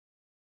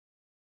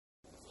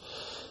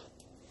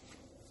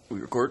We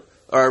record.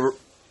 All right,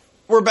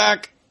 we're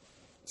back.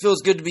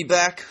 Feels good to be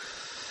back.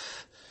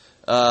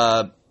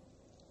 No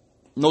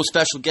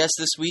special guest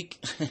this week.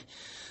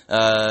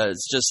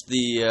 It's just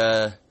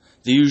the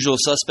usual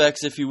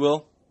suspects, if you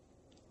will.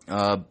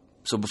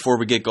 So before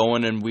we get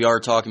going, and we are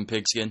talking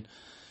pigskin,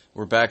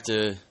 we're back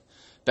to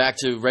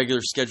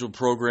regular scheduled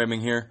programming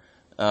here.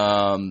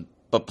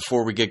 But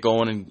before we get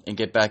going and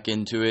get back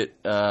into it,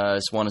 I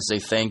just want to say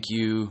thank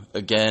you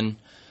again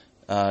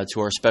to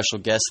our special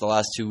guests the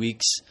last 2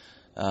 weeks.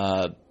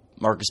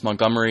 Marcus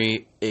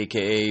Montgomery,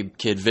 a.k.a.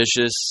 Kid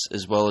Vicious,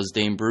 as well as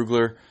Dane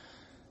Brugler.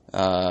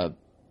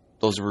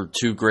 Those were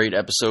two great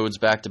episodes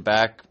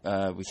back-to-back.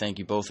 We thank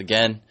you both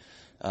again.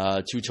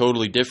 Two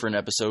totally different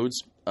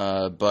episodes,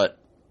 but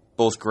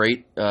both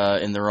great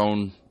in their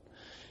own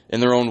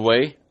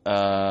way.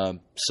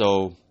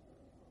 So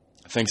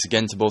thanks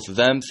again to both of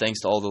them.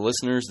 Thanks to all the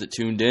listeners that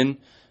tuned in.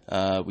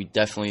 We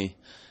definitely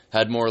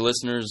had more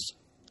listeners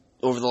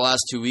over the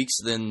last 2 weeks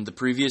than the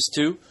previous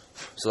two,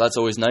 so that's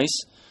always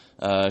nice.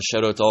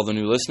 Shout out to all the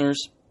new listeners.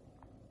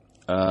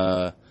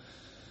 Yeah,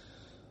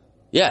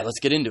 let's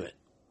get into it.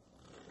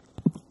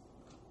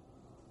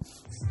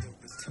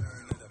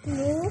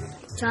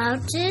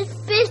 Salted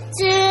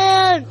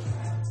Pigeon.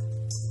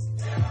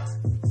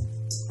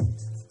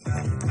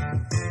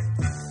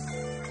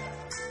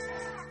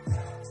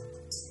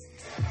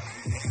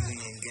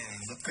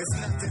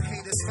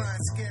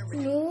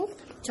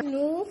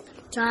 No,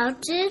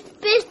 Salted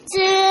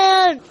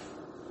Pigeon.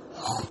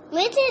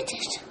 We did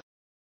it.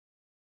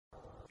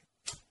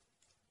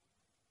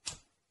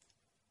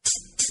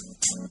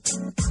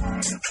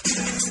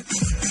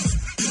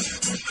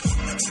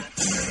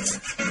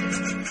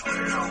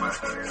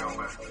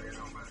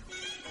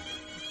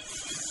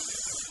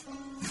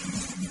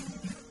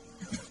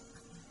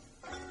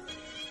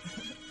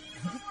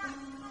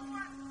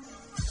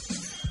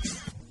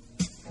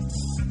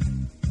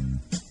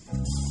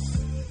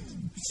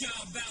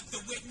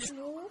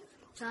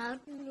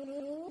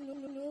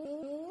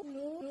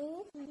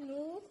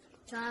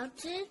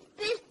 Salted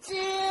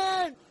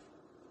Pigeon.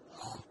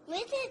 We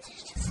did it.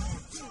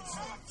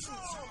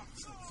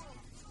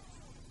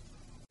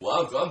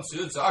 Welcome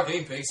to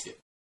Talking Pigskin.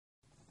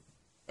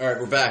 All right,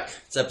 we're back.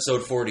 It's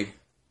episode 40.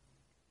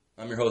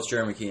 I'm your host,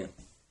 Jeremy Keehan.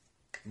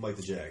 Mike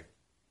the Jag.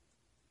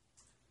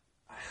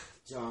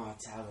 John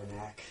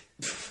Tabernac.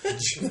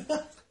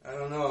 I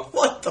don't know.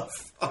 What the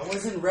fuck? I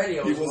wasn't ready.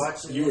 I was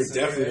watching. You were this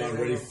and definitely I not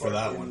never ready for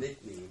that fucking one.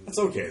 nickname. That's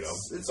okay though.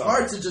 It's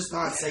hard to just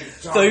not say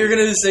John. I thought you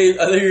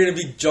were gonna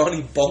be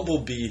Johnny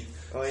Bumblebee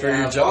Oh, for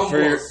yeah, your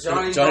Bumbles.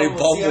 Johnny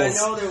Bumbles.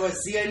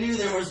 Bumbles. See, I knew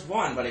there was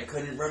one, but I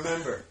couldn't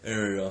remember.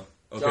 There we go.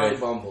 Okay. Johnny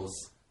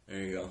Bumbles. There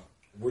you go.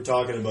 We're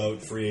talking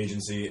about free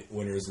agency,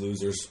 winners,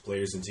 losers,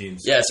 players, and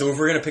teams. Yeah, so if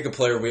we're going to pick a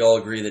player, we all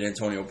agree that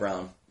Antonio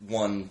Brown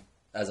won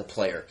as a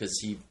player because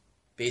he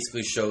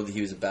basically showed that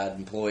he was a bad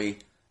employee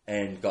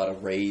and got a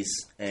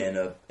raise and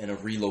a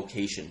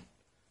relocation.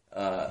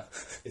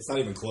 It's not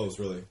even close,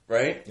 really.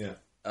 Right? Yeah.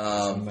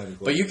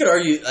 But you could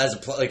argue as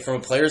from a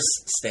player's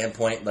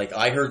standpoint, like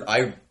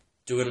I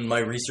doing my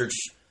research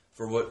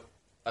for what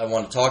I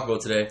want to talk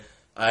about today,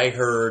 I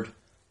heard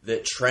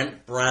that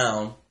Trent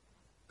Brown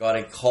got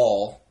a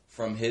call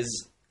from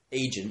his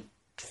agent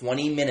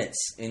 20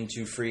 minutes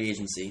into free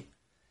agency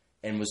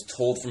and was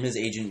told from his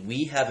agent,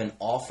 we have an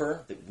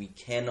offer that we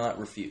cannot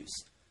refuse.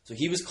 So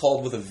he was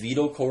called with a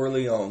Vito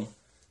Corleone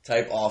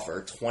type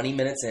offer 20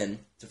 minutes in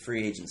to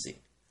free agency.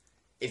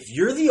 If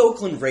you're the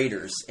Oakland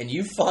Raiders and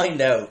you find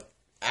out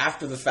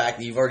after the fact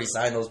that you've already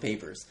signed those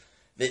papers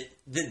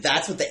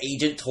that's what the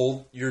agent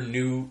told your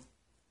new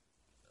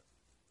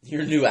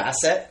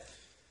asset,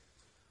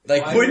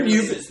 like Why wouldn't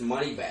you? Just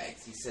money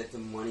bags. He said to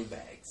money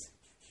bags.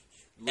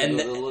 And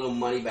the little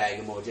money bag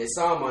emoji. I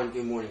saw him on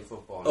Good Morning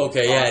Football.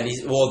 Okay, yeah, and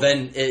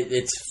then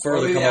it's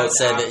further come out and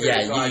said that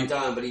you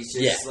done, but he's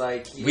just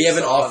like we have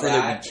an offer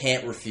that we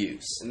can't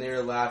refuse, and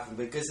they're laughing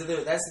because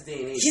that's the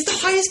day and age. He's the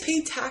highest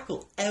paid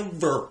tackle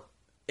ever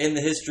in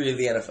the history of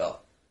the NFL.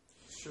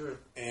 Sure.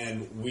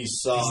 And we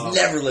saw he's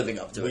never living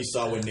up to it. We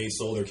saw when Nate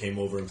Solder came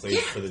over and played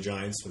for the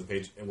Giants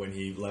and when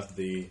he left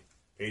the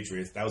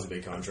Patriots. That was a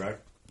big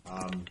contract.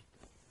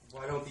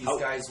 Why don't these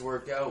guys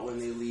work out when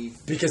they leave?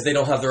 Because they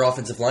don't have their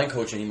offensive line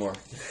coach anymore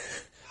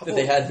that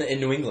they had in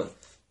New England.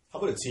 How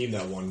about a team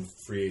that won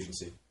free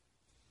agency?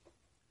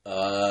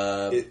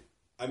 I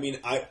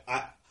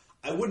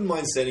wouldn't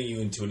mind sending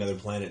you into another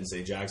planet and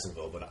say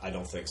Jacksonville, but I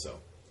don't think so.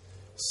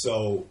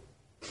 So,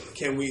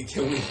 can we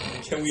agree?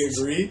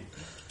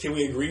 Can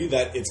we agree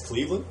that it's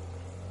Cleveland?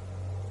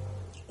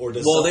 Or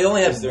they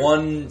only had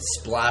one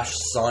splash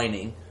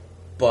signing.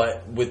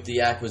 But with the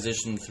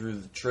acquisition through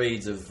the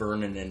trades of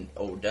Vernon and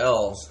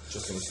Odell,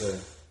 just gonna say,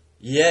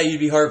 yeah, you'd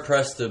be hard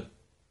pressed to.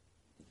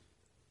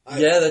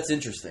 Yeah, that's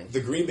interesting. The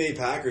Green Bay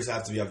Packers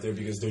have to be up there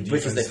because their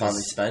defense, because they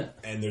finally spent,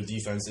 and their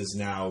defense is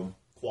now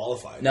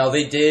qualified. Now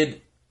they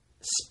did.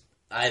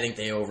 I think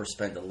they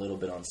overspent a little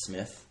bit on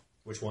Smith.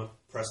 Which one,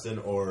 Preston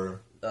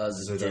or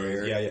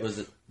Zadarius? Yeah. Was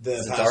it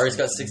Zadarius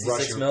got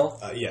 $66 million?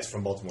 Yes,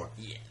 from Baltimore.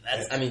 Yeah,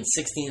 that's.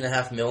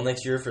 16.5 million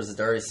next year for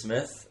Zadarius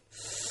Smith.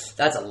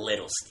 That's a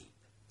little steep.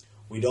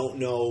 We don't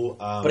know.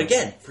 But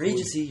again, free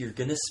agency, you're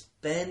going to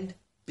spend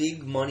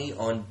big money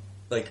on,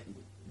 like...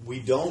 We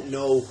don't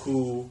know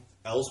who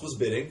else was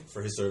bidding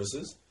for his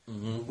services.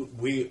 Mm-hmm.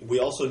 We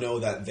also know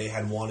that they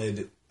had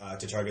wanted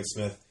to target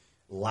Smith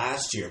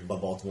last year,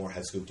 but Baltimore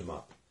had scooped him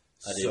up.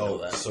 I didn't know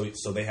that. So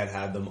they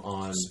had them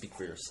on... Speak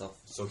for yourself.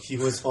 So he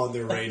was on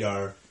their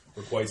radar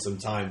for quite some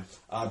time.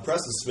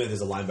 Preston Smith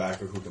is a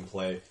linebacker who can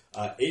play.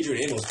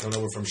 Adrian Amos coming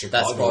over from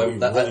Chicago. That's probably... We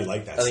really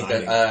like that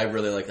signing. I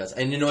really like that.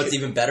 And you know what's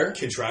even better?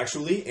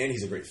 Contractually, and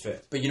he's a great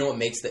fit. But you know what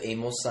makes the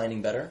Amos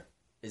signing better?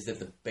 Is that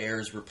the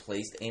Bears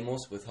replaced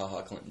Amos with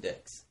HaHa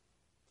Clinton-Dix.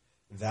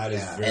 That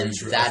is very and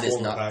true. That is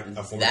not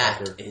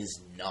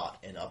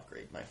an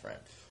upgrade, my friend.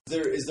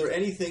 Is there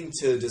anything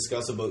to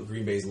discuss about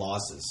Green Bay's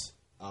losses?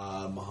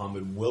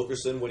 Muhammad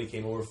Wilkerson, when he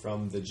came over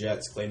from the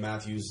Jets, Clay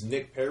Matthews,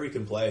 Nick Perry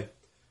can play.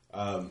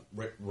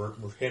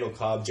 Randall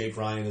Cobb, Jake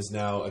Ryan is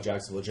now a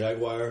Jacksonville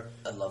Jaguar.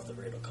 I love the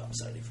Randall Cobb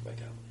signing for my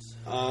Cowboys.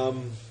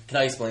 Can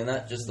I explain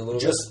that just a little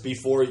bit? Just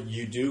before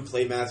you do,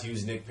 Clay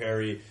Matthews, Nick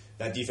Perry,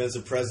 that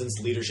defensive presence,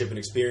 leadership, and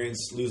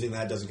experience, losing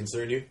that doesn't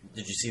concern you?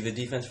 Did you see the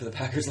defense for the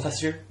Packers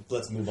last year?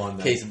 Let's move on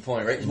then. Case in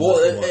point, right? Well,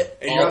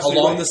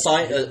 along the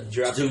side,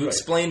 to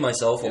explain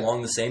myself,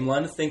 along the same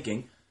line of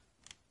thinking,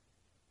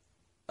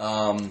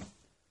 the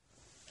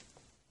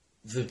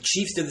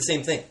Chiefs did the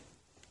same thing.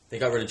 They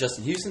got rid of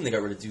Justin Houston. They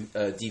got rid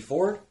of Dee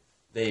Ford.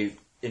 They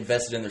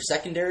invested in their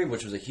secondary,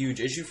 which was a huge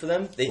issue for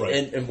them.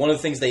 And one of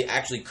the things they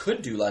actually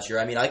could do last year,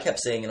 I mean, I kept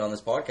saying it on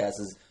this podcast,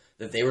 is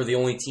that they were the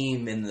only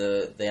team in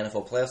the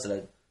NFL playoffs that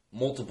had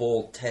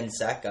multiple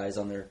 10-sack guys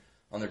on their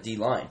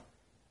D-line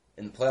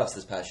in the playoffs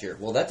this past year.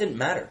 Well, that didn't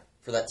matter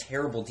for that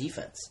terrible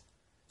defense.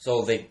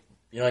 So they,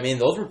 you know what I mean?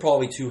 Those were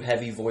probably two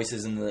heavy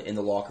voices in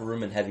the locker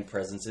room and heavy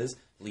presences,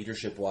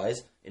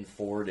 leadership-wise, in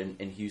Ford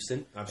and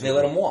Houston. Absolutely. And they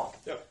let them walk.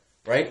 Yep.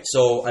 Right?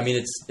 So, I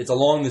mean, it's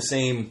along the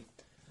same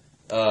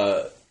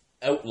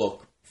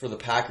outlook for the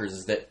Packers,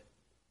 is that,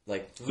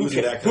 like, who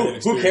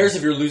cares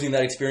if you're losing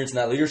that experience and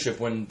that leadership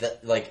when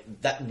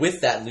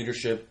with that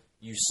leadership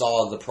you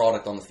saw the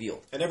product on the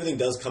field. And everything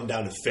does come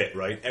down to fit,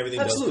 right? Everything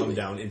does come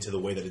down into the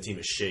way that a team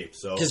is shaped.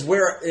 So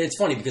it's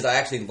funny because I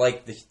actually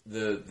like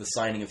the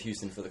signing of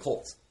Houston for the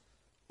Colts.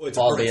 Well, it's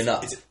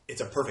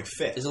a perfect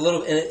fit. It's a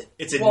little.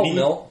 It's a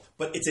need,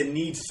 but it's a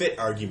need fit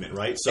argument,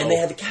 right? So, and they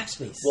had the cap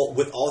space. Well,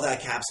 with all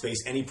that cap space,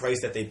 any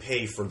price that they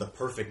pay for the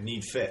perfect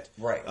need fit,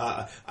 right?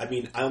 I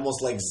mean, I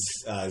almost like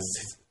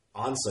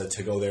Ansah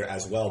to go there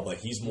as well, but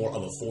he's more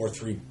of a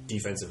 4-3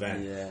 defensive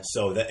end. Yeah.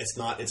 So that it's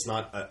not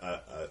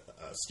a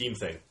scheme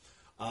thing.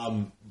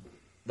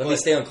 Let me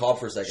stay on Cobb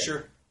for a second.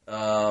 Sure.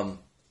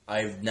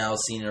 I've now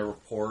seen a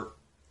report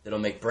that'll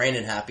make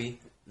Brandon happy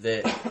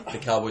that the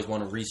Cowboys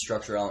want to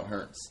restructure Allen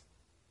Hurns.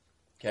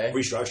 Okay?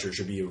 Restructure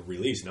should be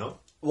released, no?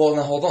 Well,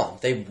 now hold on.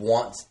 I've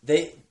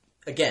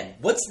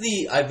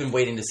been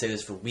waiting to say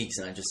this for weeks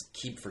and I just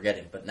keep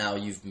forgetting, but now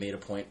you've made a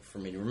point for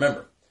me to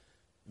remember.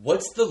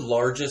 What's the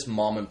largest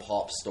mom and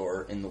pop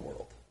store in the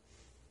world?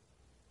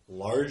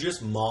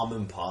 Largest mom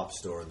and pop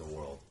store in the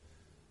world?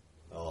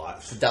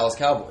 The Dallas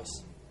Cowboys.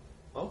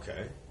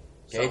 Okay.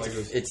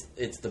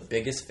 It's the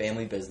biggest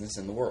family business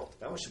in the world.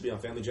 That one should be on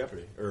Family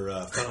Jeopardy or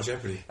Final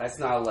Jeopardy. That's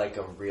not like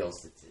a real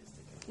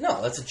statistic. No,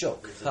 that's a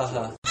joke.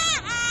 Haha.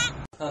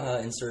 Haha.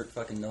 Insert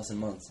fucking Nelson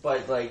Muntz.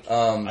 But like,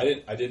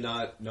 I did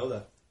not know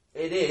that.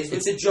 It is.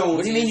 It's a joke.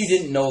 What do you mean you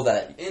didn't know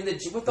that?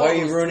 Why are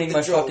you ruining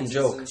my fucking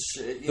joke?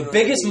 The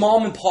biggest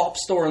mom and pop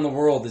store in the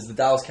world is the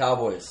Dallas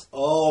Cowboys.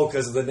 Oh,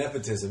 because of the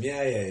nepotism.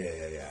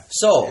 Yeah.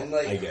 So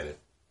I get it.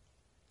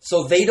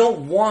 So they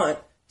don't want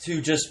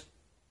to just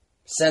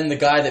send the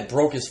guy that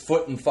broke his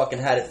foot and fucking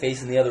had it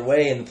facing the other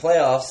way in the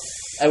playoffs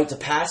out to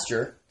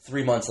pasture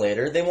 3 months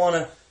later. They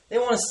want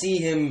to see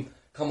him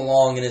come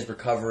along in his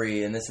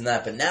recovery and this and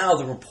that. But now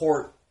the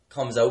report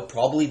comes out,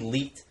 probably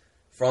leaked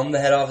from the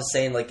head office,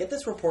 saying, like, get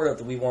this report out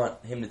that we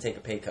want him to take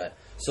a pay cut.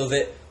 So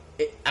that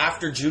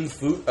after June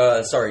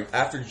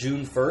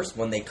 1st,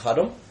 when they cut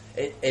him,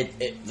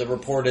 the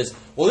report is,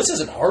 well, this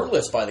isn't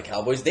heartless by the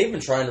Cowboys. They've been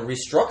trying to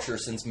restructure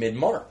since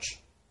mid-March.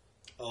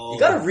 You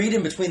got to read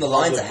in between the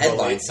lines of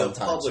headlines sometimes,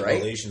 public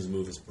right? Relations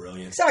move is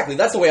brilliant. Exactly.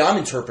 That's the way I'm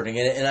interpreting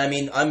it. And I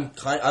mean,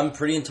 I'm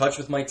pretty in touch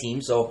with my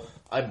team, so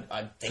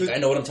I think I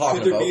know what I'm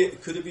talking about.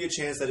 Could there be a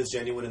chance that it's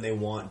genuine and they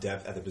want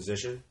depth at the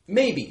position?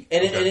 Maybe.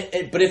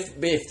 But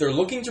if they're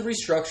looking to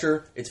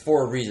restructure, it's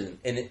for a reason,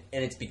 and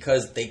it's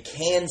because they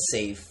can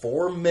save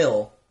 $4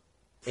 million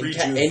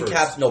in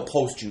cap. No,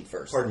 post June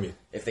 1st. Pardon me.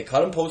 If they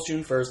cut him post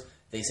June 1st,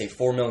 they save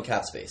 $4 million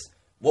cap space.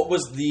 What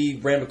was the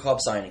Randall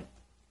Cobb signing?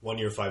 1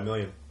 year, $5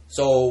 million.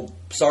 So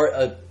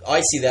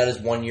I see that as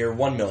 1 year,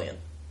 $1 million.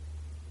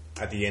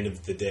 At the end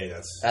of the day,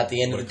 that's at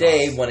the end of the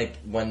day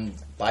when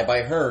bye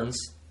Hearns,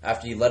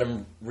 after you let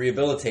him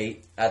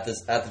rehabilitate at the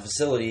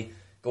facility,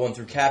 going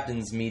through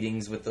captains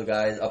meetings with the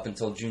guys up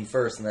until June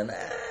 1st, and then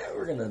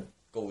we're gonna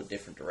go a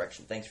different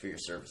direction. Thanks for your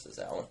services,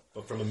 Alan.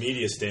 But from a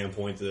media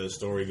standpoint, the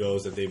story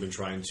goes that they've been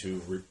trying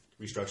to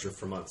restructure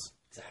for months.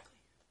 Exactly.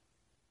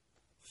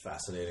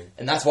 Fascinating.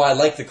 And that's why I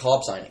like the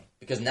Cobb signing,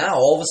 because now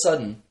all of a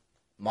sudden,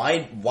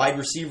 my wide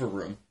receiver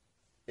room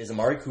is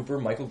Amari Cooper,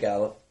 Michael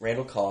Gallup,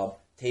 Randall Cobb,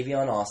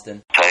 Tavion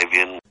Austin.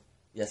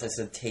 Yes, I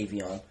said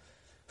Tavion.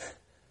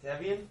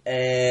 Tavion?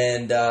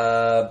 And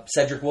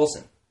Cedric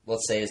Wilson,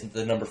 let's say, is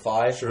the number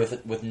 5 Sure.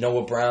 with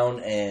Noah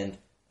Brown and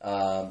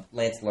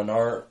Lance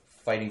Lennart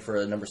fighting for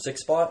a number 6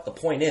 spot. The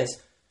point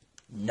is,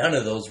 none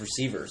of those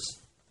receivers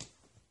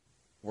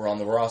were on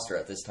the roster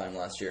at this time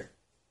last year.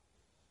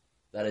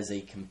 That is a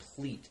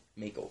complete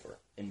makeover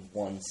in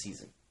one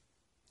season.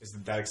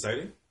 Isn't that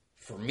exciting?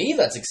 For me,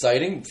 that's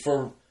exciting.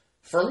 For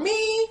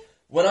me,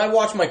 when I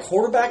watch my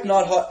quarterback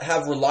not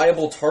have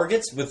reliable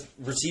targets with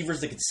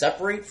receivers that could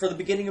separate for the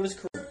beginning of his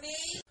career,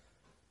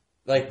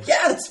 like,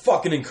 yeah, that's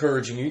fucking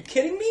encouraging. Are you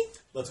kidding me?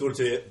 Let's go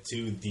to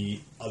the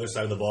other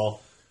side of the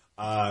ball.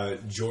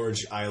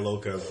 George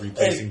Ialoka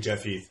replacing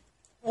Jeff Heath.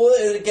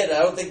 Well, again, I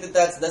don't think that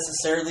that's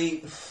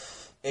necessarily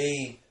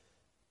a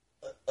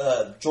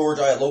George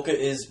Ialoka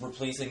is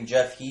replacing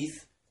Jeff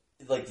Heath.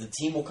 Like, the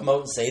team will come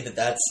out and say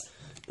that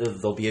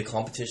there'll be a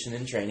competition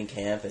in training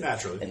camp and,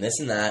 Naturally. and this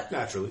and that.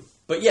 Naturally.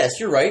 But yes,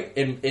 you're right.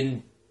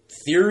 In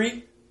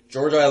theory,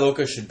 George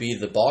Ialoka should be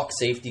the box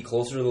safety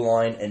closer to the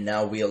line, and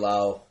now we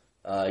allow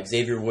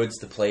Xavier Woods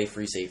to play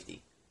free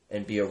safety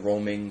and be a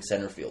roaming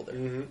center fielder.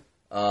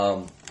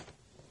 Mm-hmm.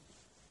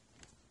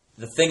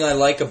 The thing I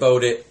like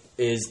about it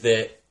is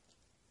that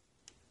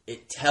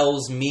it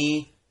tells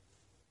me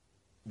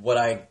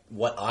what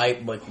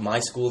my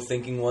school of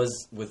thinking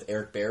was with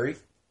Eric Berry,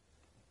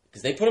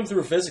 because they put him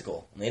through a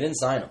physical and they didn't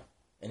sign him,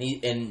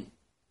 and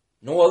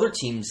no other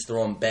teams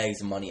throwing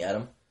bags of money at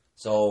him,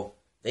 so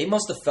they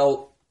must have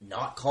felt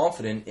not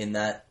confident in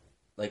that.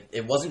 Like,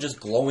 it wasn't just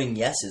glowing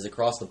yeses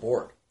across the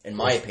board, in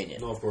my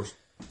opinion. No, of course.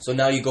 So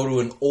now you go to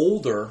an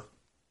older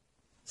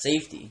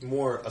safety,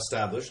 More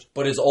established.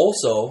 but is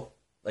also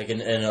like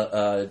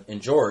in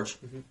George,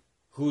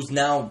 who's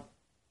now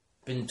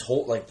been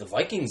told, like, the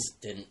Vikings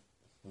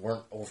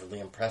weren't overly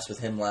impressed with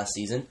him last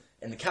season,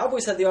 and the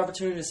Cowboys had the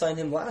opportunity to sign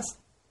him last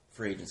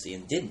free agency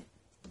and didn't.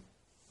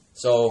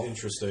 So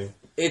Interesting.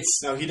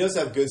 it's Now, he does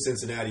have good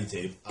Cincinnati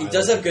tape. he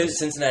does have good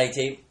Cincinnati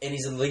tape, and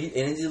he's a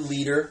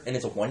leader, and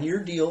it's a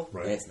 1-year deal,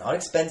 Right. and it's not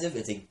expensive.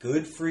 It's a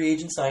good free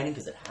agent signing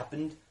because it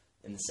happened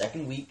in the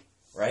second week,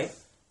 right?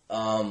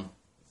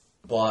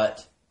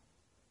 But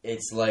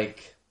it's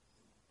like,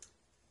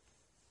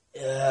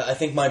 I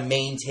think my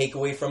main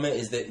takeaway from it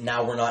is that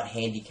now we're not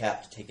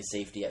handicapped to take a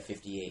safety at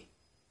 58.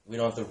 We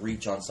don't have to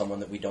reach on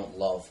someone that we don't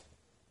love.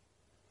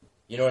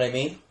 You know what I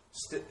mean?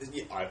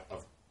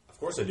 Of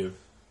course I do.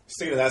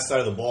 Sticking to that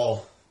side of the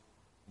ball,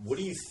 what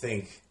do you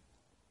think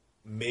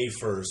May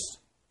 1st,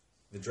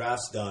 the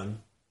draft's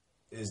done,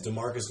 is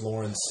DeMarcus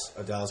Lawrence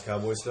a Dallas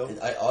Cowboy still?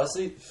 I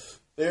honestly,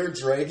 they're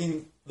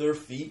dragging their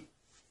feet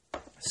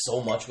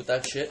so much with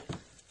that shit.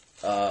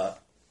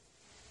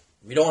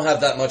 We don't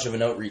have that much of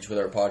an outreach with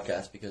our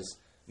podcast because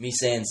me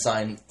saying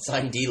sign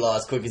D-Law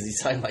as quick as he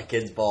signed my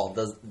kid's ball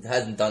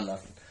hasn't done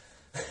nothing.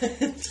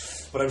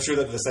 But I'm sure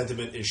that the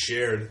sentiment is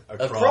shared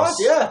Across,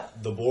 yeah.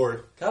 the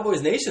board.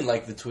 Cowboys Nation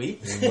liked the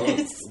tweet.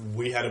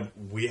 We had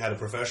a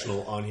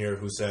professional on here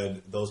who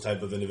said those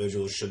type of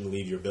individuals shouldn't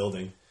leave your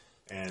building,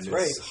 and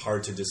it's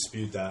hard to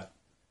dispute that.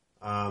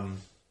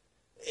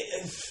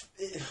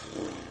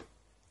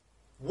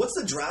 What's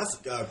the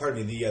draft?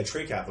 The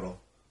trade capital.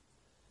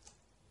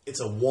 It's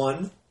a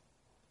 1.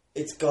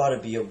 It's got to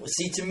be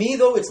see, to me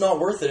though, it's not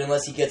worth it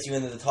unless he gets you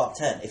into the top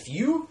 10. If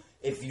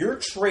you're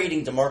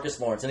trading DeMarcus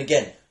Lawrence, and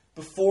again,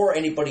 before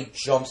anybody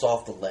jumps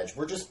off the ledge,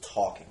 we're just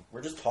talking.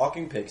 We're just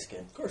talking pigskin.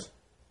 Of course.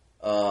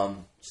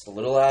 Just a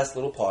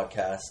little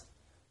podcast.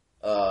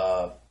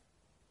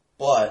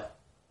 But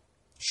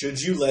Should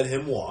you let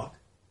him walk?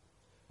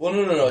 well,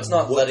 no. It's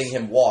not letting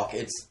him walk.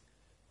 It's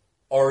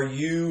are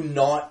you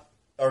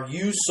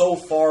so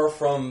far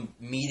from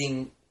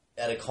meeting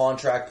at a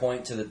contract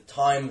point to the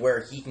time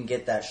where he can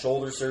get that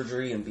shoulder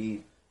surgery and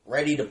be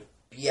ready to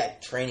be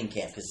at training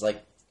camp? Because,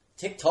 like,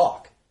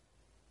 tick-tock.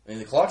 I mean,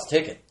 the clock's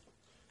ticking.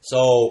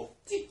 So,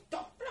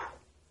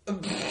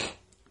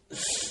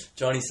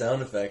 Johnny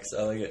sound effects.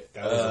 I like it.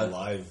 That was a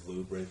live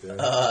loop right there.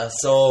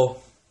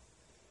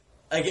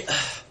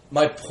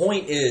 My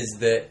point is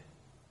that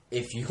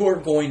if you're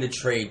going to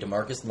trade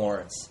DeMarcus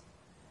Lawrence,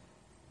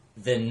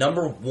 then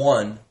number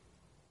one,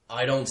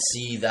 I don't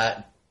see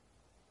that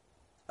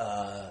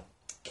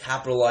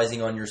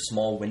capitalizing on your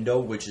small window,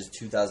 which is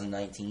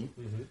 2019.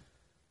 Mm-hmm.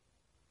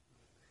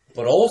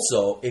 But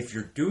also, if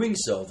you're doing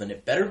so, then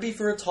it better be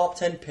for a top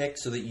 10 pick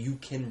so that you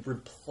can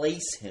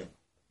replace him.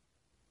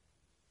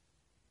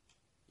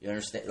 You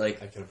understand?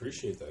 Like, I can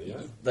appreciate that,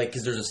 yeah. like,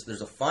 because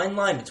there's a fine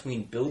line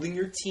between building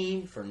your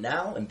team for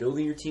now and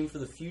building your team for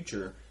the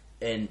future,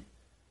 and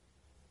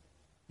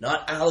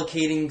not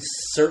allocating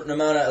certain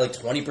amount of, like,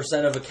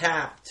 20% of a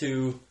cap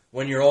to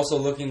when you're also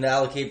looking to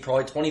allocate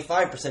probably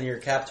 25% of your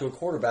cap to a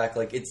quarterback.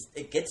 Like,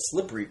 it gets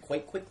slippery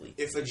quite quickly.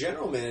 If a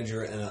general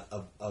manager and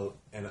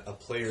a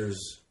player's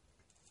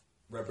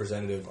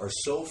representative are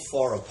so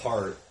far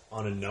apart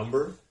on a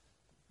number,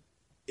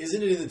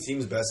 isn't it in the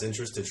team's best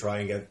interest to try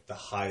and get the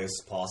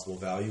highest possible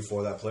value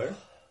for that player?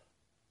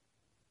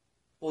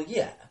 Well,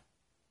 yeah.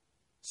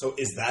 So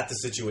is that the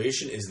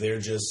situation? Is there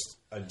just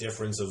a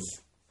difference of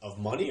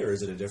money, or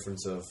is it a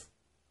difference of...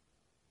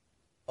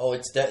 Oh,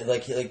 it's again,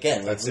 like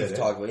That's we've it,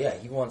 talked about. Yeah,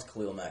 he wants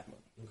Khalil Mack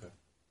money. Okay.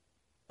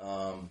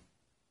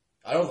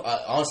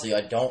 Honestly,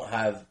 I don't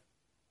have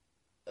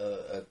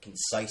a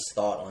concise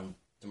thought on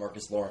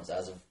DeMarcus Lawrence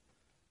as of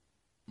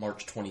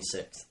March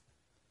 26th.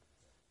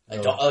 I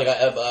No. don't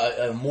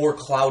I'm more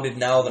clouded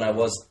now than I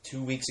was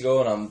 2 weeks ago,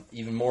 and I'm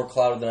even more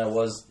clouded than I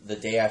was the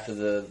day after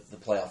the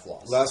playoff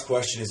loss. Last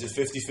question, is it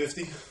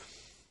 50-50?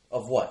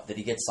 Of what? Did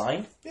he get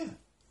signed? Yeah.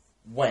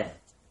 When?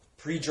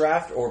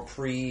 Pre-draft or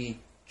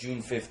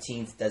pre-June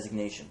 15th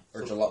designation?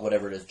 Or July,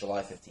 whatever it is,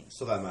 July 15th.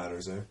 So that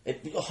matters, eh?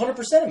 It 100%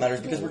 it matters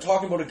because we're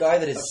talking about a guy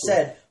that has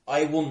Absolutely. said,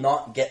 I will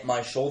not get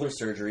my shoulder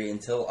surgery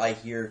until I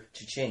hear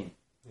cha-ching.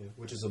 Yeah.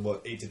 Which is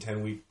about 8 to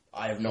 10 week.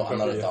 I'm not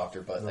a Yeah.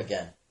 doctor, but No.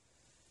 again.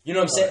 You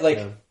know what I'm saying? Like,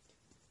 Yeah.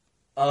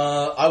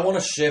 I want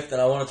to shift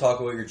and I want to talk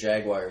about your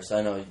Jaguars.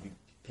 I know, you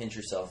pinch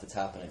yourself, it's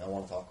happening. I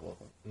want to talk about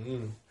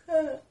them.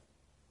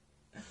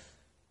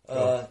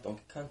 Don't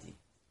get cunty.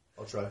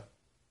 I'll try.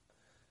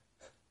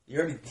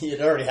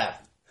 It already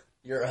happened.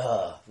 It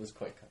was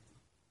quite cunty.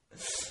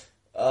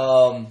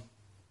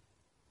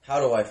 How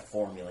do I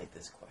formulate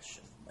this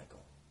question, Michael?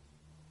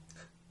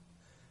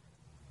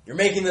 You're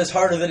making this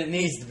harder than it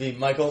needs to be,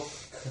 Michael.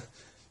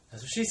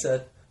 That's what she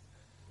said.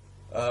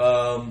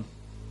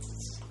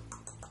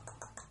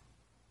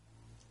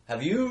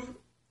 Have you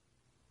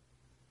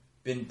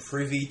been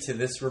privy to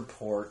this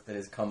report that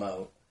has come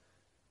out?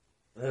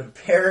 That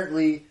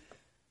apparently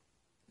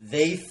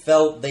they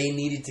felt they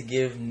needed to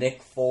give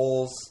Nick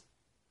Foles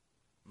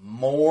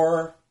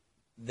more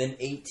than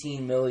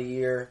 $18 million a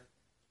year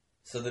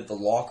so that the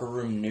locker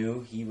room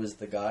knew he was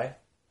the guy?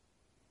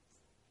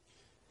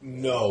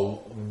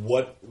 No.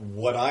 What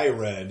I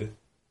read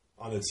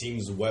on the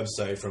team's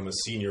website from a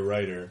senior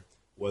writer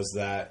was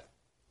that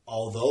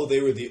although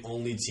they were the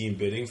only team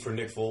bidding for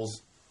Nick Foles'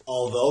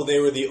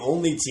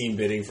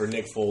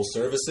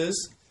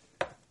 services,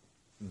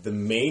 the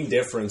main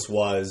difference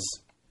was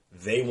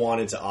they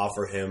wanted to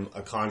offer him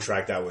a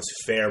contract that was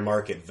fair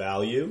market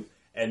value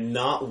and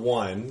not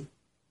one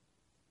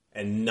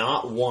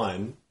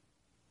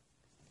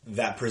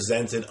that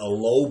presented a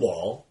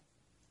lowball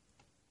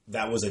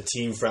that was a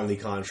team-friendly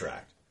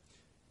contract.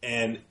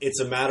 And it's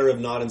a matter of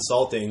not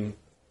insulting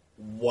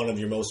one of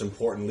your most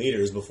important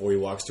leaders before he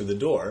walks through the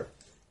door,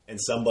 and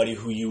somebody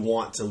who you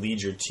want to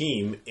lead your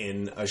team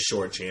in a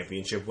short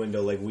championship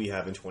window like we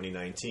have in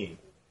 2019.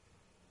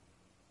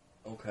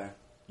 Okay.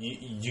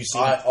 You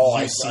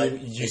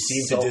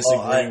seem to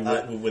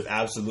disagree with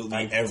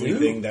absolutely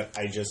everything that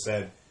I just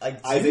said.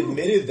 I've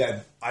admitted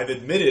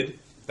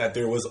that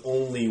there was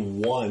only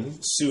one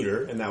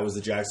suitor, and that was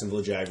the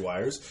Jacksonville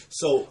Jaguars.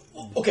 So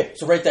Okay,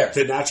 so right there.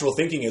 the natural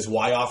thinking is,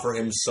 why offer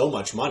him so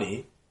much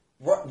money?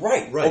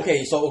 Right.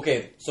 Okay,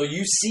 so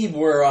you see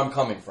where I'm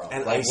coming from.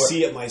 And Like, I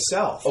see it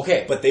myself.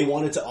 Okay. But they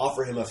wanted to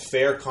offer him a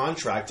fair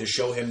contract to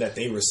show him that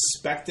they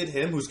respected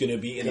him, who's going to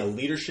be in a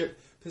leadership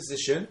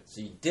position.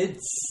 So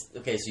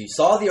you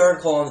saw the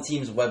article on the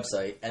team's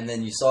website, and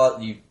then you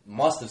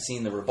must have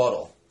seen the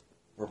rebuttal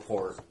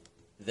report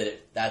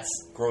that's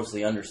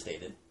grossly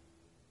understated,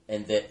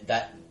 and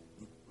that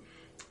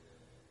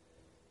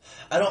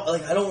I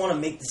don't want to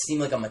make this seem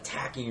like I'm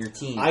attacking your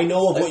team. I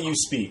know of what you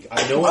speak.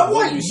 I know I of what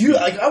want you you.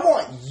 speak. I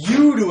want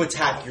you to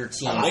attack your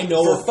team. I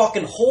know for of-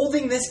 fucking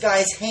holding this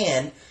guy's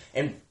hand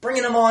and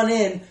bringing him on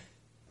in,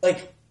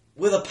 like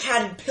with a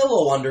padded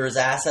pillow under his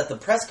ass at the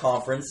press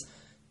conference,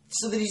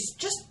 so that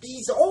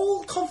he's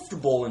all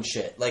comfortable and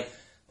shit. Like,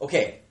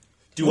 okay,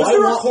 was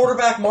there a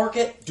quarterback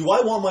market? Do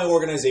I want my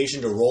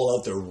organization to roll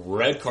out the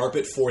red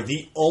carpet for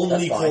the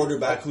only That's fine.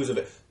 quarterback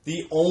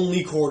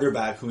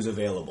who's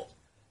available?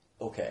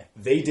 Okay,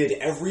 They did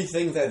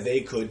everything that they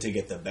could to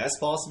get the best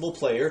possible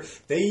player.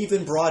 They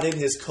even brought in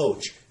his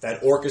coach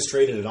that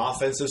orchestrated an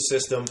offensive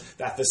system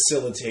that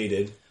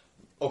facilitated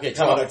okay,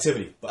 time out.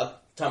 productivity.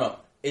 Time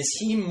out. Is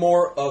he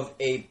more of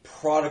a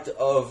product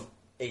of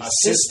a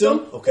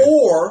system? Okay.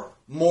 or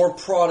more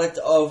product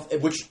of,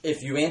 which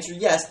if you answer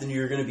yes, then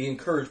you're going to be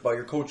encouraged by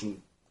your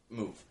coaching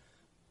move.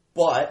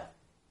 But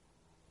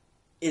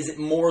is it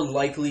more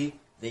likely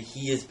that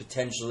he is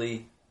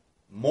potentially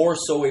more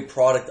so a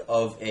product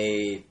of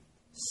a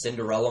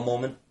Cinderella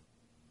moment?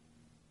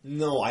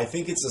 No, I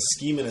think it's a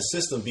scheme and a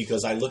system,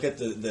 because I look at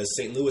the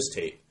St. Louis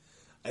tape.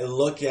 I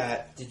look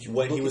at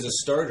when he was a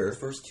starter. The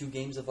first 2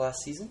 games of last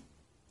season?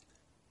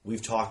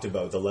 We've talked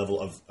about the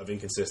level of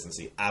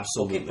inconsistency.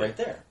 Absolutely. Okay, right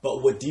there.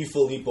 But what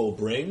DiFilippo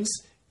brings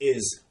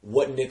is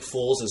what Nick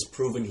Foles has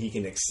proven he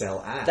can excel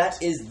at.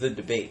 That is the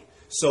debate.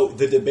 So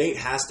the debate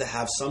has to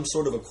have some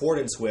sort of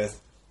accordance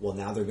with, well,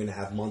 now they're going to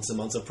have months and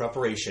months of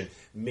preparation,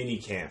 mini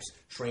camps,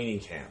 training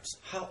camps,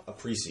 a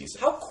preseason.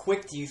 How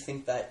quick do you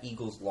think that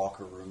Eagles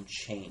locker room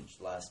changed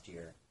last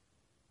year?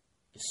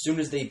 As soon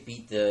as they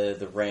beat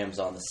the Rams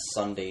on the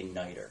Sunday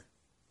nighter,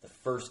 the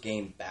first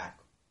game back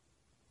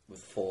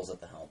with Foles at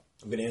the helm.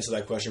 I'm going to answer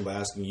that question by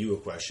asking you a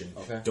question.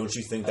 Okay. Don't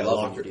you think I that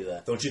love when you do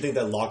that. Don't you think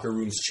that locker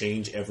rooms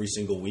change every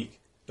single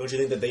week? Don't you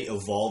think that they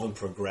evolve and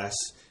progress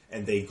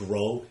and they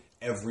grow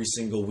every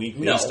single week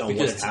No, based on what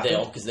because had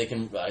happened? because they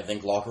can. I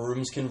think locker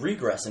rooms can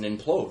regress and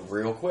implode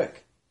real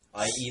quick,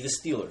 i.e., the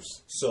Steelers.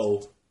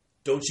 So,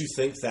 don't you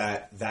think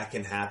that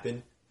can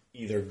happen,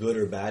 either good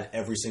or bad,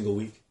 every single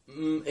week?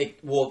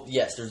 Well,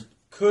 yes.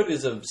 Could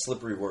is a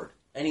slippery word.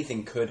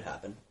 Anything could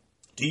happen.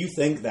 Do you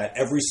think that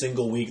every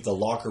single week the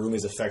locker room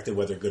is affected,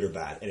 whether good or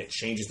bad, and it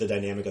changes the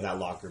dynamic of that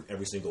locker room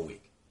every single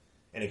week?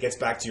 And it gets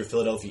back to your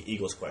Philadelphia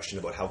Eagles question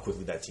about how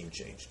quickly that team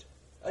changed.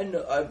 I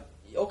know.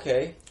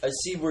 Okay. I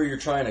see where you're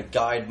trying to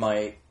guide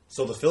my.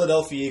 So the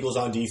Philadelphia Eagles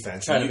on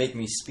defense... Trying to make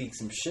me speak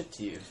some shit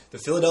to you. The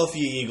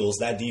Philadelphia Eagles,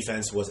 that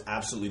defense was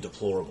absolutely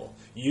deplorable.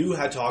 You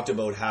had talked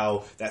about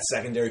how that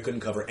secondary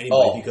couldn't cover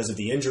anybody because of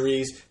the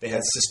injuries. They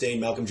had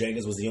sustained. Malcolm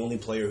Jenkins was the only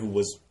player who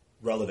was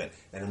relevant.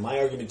 And my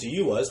argument to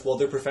you was, well,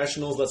 they're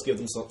professionals. Let's give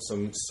them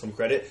some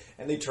credit.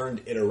 And they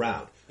turned it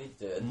around. They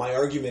did. My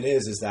argument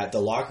is that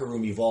the locker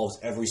room evolves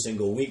every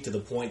single week to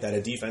the point that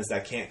a defense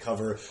that can't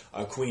cover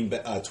a twin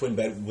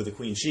bed with a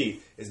queen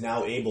sheet is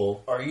now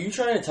able... Are you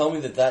trying to tell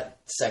me that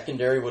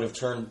secondary would have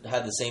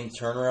had the same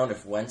turnaround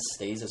if Wentz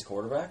stays as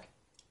quarterback?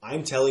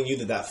 I'm telling you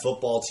that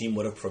football team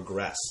would have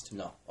progressed.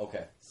 No.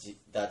 Okay. See,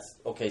 that's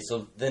okay.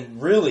 So then,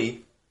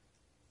 really,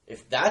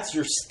 if that's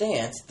your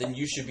stance, then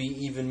you should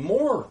be even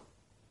more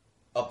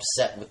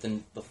upset with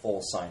the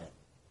full signing.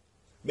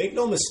 Make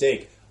no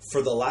mistake.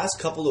 For the last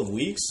couple of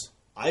weeks,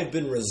 I've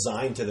been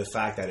resigned to the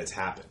fact that it's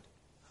happened.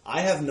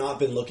 I have not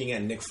been looking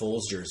at Nick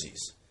Foles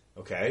jerseys.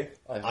 Okay,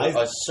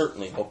 I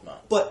certainly hope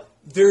not. But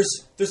there's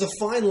a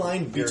fine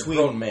line between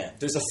You're a grown man.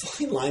 There's a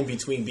fine line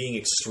between being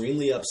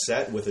extremely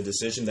upset with a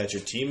decision that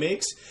your team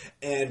makes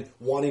and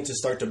wanting to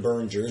start to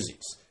burn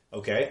jerseys.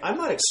 Okay, I'm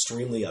not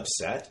extremely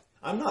upset.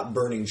 I'm not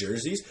burning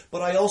jerseys,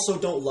 but I also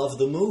don't love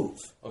the move.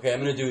 Okay,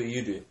 I'm going to do what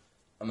you do.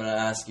 I'm going to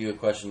ask you a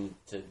question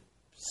to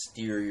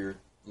steer your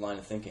line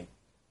of thinking.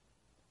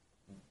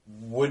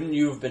 Wouldn't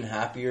you have been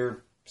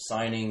happier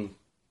signing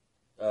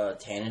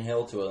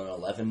Tannehill to an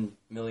 $11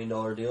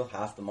 million deal,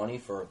 half the money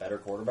for a better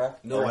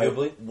quarterback? No,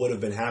 arguably? I would have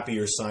been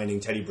happier signing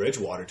Teddy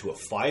Bridgewater to a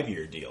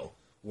 5-year deal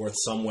worth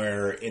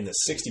somewhere in the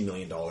 $60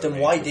 million then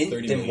range. Why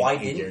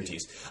didn't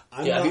guarantees?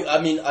 I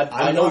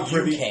know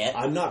you can't.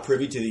 I'm not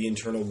privy to the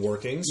internal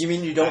workings. You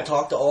mean you don't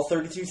talk to all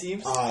 32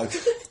 teams?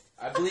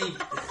 I believe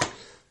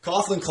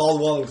Coughlin,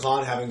 Caldwell, and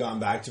Khan haven't gotten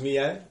back to me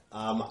yet.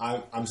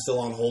 I'm still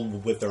on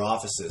hold with their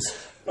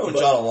offices. Known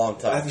John a long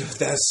time.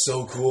 That's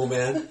so cool,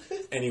 man.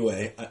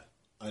 Anyway,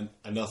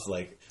 enough.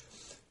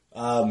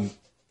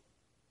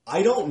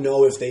 I don't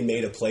know if they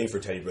made a play for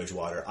Teddy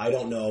Bridgewater. I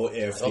don't know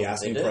if the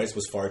asking price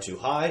was far too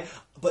high.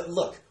 But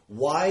look,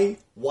 why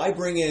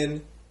bring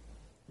in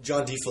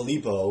John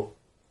DeFilippo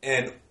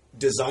and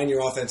design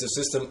your offensive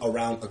system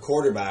around a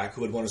quarterback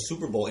who had won a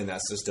Super Bowl in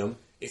that system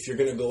if you're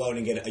going to go out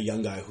and get a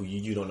young guy who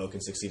you don't know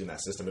can succeed in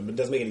that system? It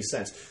doesn't make any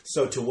sense.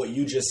 So to what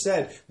you just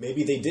said,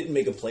 maybe they didn't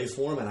make a play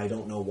for him, and I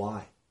don't know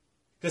why.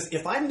 Because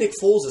if I'm Nick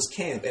Foles'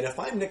 camp, and if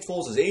I'm Nick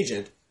Foles'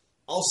 agent,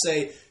 I'll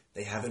say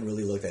they haven't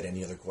really looked at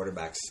any other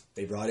quarterbacks.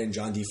 They brought in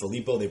John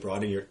DeFilippo. They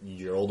brought in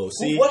your old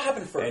OC. What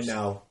happened first? And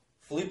now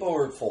Filippo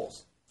or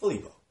Foles?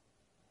 Filippo.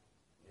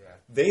 Yeah.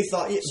 They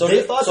thought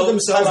to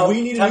themselves,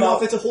 we need a new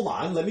offensive. Hold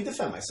on, let me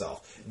defend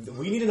myself.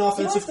 We need an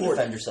offensive coordinator.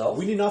 Defend yourself.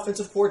 We need an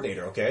offensive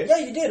coordinator. Okay. Yeah,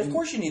 you did. Of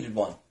course, you needed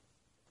one.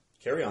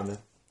 Carry on then.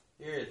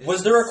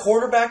 Was there a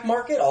quarterback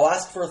market? I'll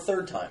ask for a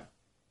third time.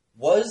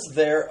 Was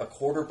there a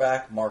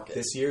quarterback market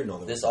This year?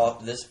 No,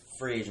 this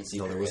free agency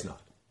No, period? there was not.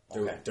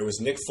 Okay. There was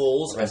Nick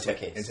Foles Rest my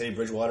case. and Teddy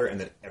Bridgewater, and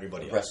then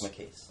everybody else. Rest my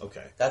case.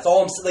 Okay. That's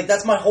all I'm saying.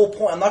 That's my whole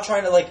point. I'm not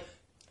trying to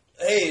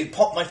hey,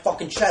 pump my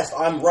fucking chest.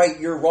 I'm right,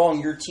 you're wrong,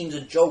 your team's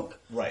a joke.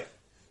 Right.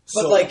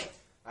 But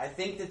I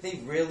think that they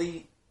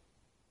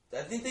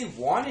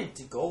wanted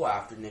to go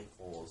after Nick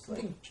Foles.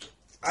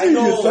 I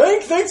know.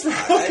 Thanks for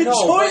fucking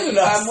joining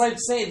us. I'm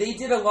saying they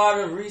did a lot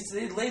of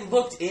research. They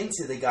looked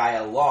into the guy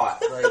a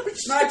lot.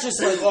 Not just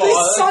they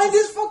signed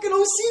his fucking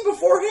OC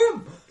before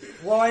him.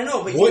 Well, I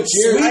know, but what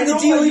year? Sweeten the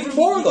deal even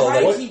more, though.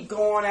 I keep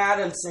going at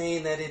him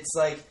saying that it's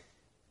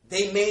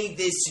they made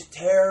this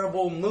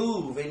terrible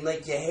move, and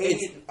you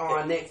hate it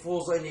on Nick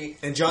Foles,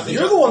 and John.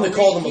 You're the one that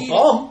called him a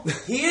bum.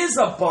 He is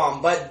a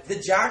bum, but the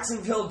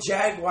Jacksonville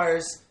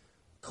Jaguars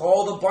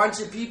called a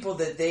bunch of people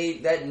that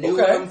knew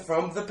him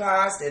from the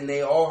past, and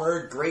they all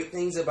heard great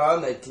things about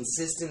him. That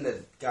consistent,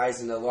 the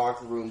guys in the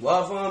locker room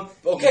love him.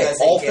 Okay,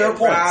 all fair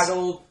points.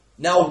 Rattled.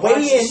 Now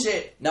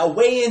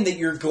weigh in that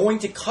you're going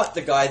to cut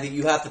the guy that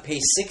you have to pay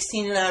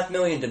 $16.5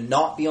 million to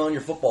not be on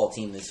your football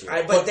team this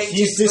year. But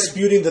he's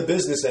disputing the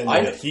business end of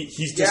it.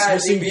 He's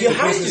dismissing the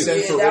business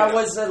end for that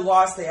was a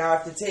loss they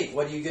have to take.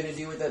 What are you going to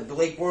do with that?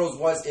 Blake Bortles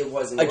wasn't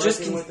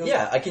working with him.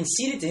 Yeah, I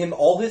conceded to him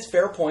all his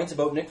fair points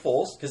about Nick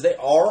Foles because they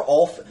are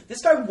all.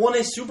 This guy won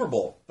a Super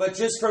Bowl. But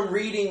just from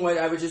reading what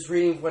I was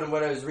reading,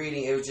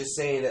 it was just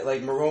saying that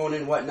Marone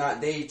and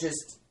whatnot, they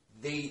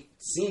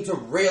seemed to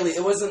really.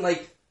 It wasn't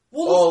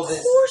Well, of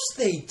course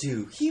they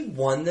do. He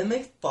won them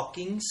a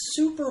fucking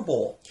Super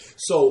Bowl.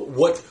 So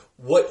what?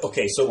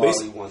 Okay, so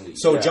basically,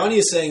 Johnny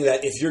is saying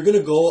that if you're going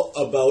to go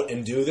about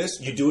and do this,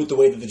 you do it the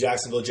way that the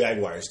Jacksonville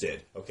Jaguars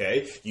did.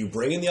 Okay, you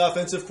bring in the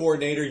offensive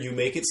coordinator, you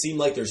make it seem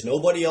like there's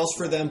nobody else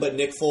for them but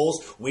Nick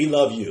Foles. We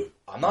love you.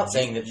 I'm not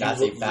saying that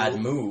that's a bad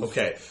move.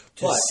 Okay,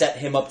 to set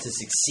him up to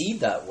succeed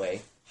that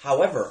way.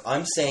 However,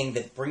 I'm saying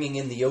that bringing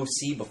in the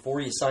OC before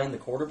you sign the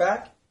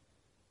quarterback,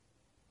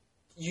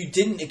 you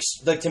didn't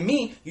to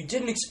me, you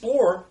didn't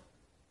explore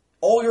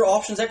all your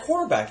options at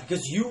quarterback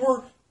because you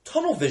were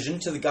tunnel vision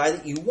to the guy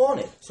that you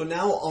wanted. So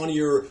now on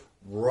your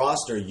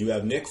roster, you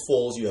have Nick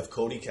Foles, you have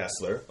Cody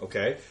Kessler.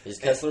 Okay, is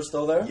Kessler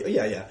still there?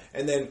 Yeah.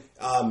 And then,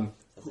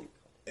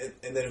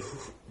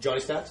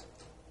 Johnny Stats.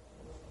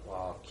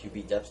 Wow,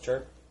 QB depth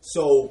chart.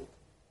 So,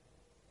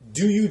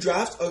 do you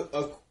draft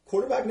a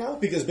quarterback now?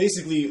 Because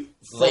basically,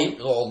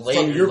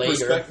 from your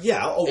perspective,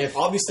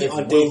 obviously if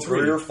on day Will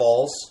 3 Grier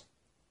falls.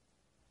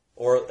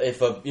 Or if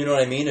you know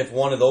what I mean, if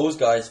one of those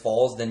guys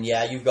falls, then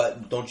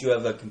don't you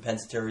have a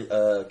compensatory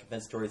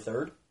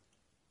third?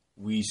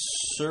 We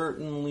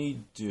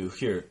certainly do.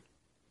 Here,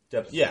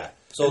 yeah.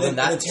 So then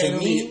that to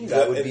me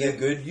that would be a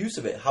good use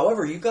of it.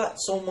 However, you got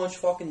so much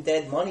fucking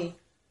dead money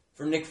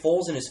for Nick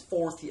Foles in his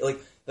 4th year.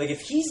 Like if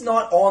he's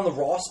not on the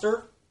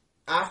roster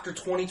after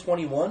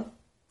 2021,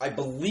 I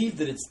believe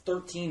that it's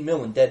 $13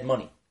 million in dead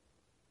money.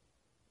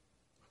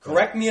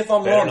 Correct me if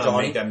I'm wrong, not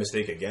Johnny. Make that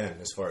mistake again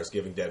as far as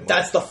giving dead money.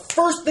 That's the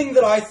first thing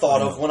that I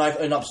thought of when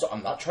I'm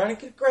not trying to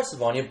get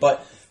aggressive on you,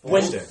 but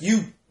when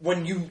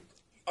you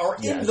are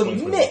in the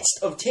midst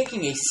of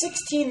taking a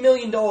 $16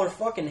 million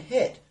fucking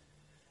hit,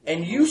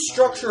 and you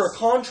structure a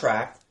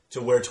contract to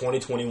where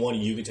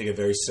 2021 you could take a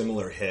very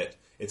similar hit.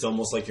 It's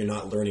almost like you're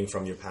not learning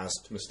from your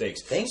past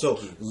mistakes. Thank you.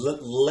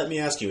 Let me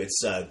ask you.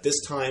 It's this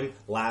time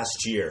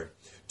last year.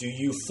 Do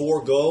you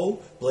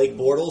forego Blake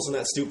Bortles in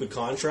that stupid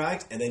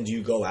contract, and then do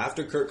you go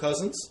after Kirk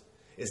Cousins?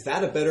 Is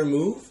that a better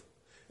move?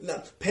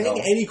 Now, paying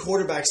any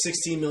quarterback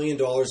 $16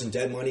 million in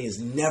dead money is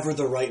never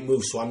the right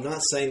move, so I'm not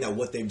saying that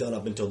what they've done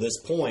up until this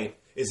point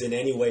is in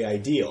any way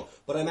ideal.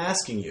 But I'm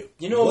asking you,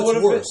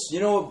 what's worse?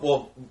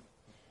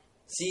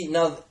 See,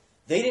 now,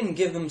 they didn't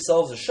give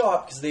themselves a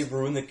shot because they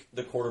ruined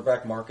the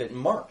quarterback market in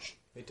March.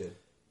 They did.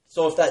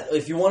 So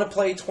if you want to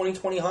play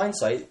 2020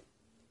 hindsight,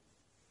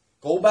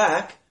 go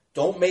back.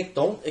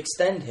 Don't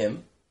extend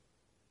him,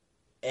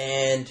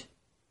 and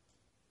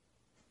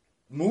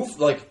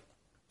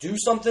do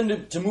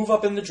something to move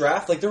up in the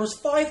draft. Like, there was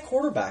 5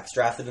 quarterbacks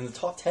drafted in the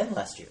top 10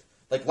 last year.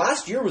 Like,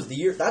 last year was the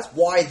year. That's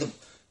why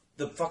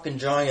the fucking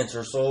Giants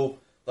are so,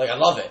 I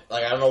love it.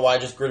 I don't know why I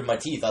just gritted my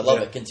teeth. I love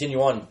it.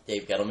 Continue on,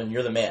 Dave Gettleman.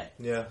 You're the man.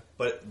 Yeah,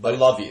 but I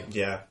love you.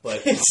 Yeah,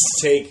 but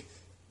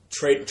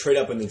trade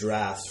up in the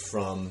draft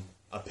from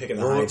a pick in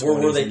the high 20s.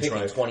 Where were they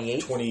picking?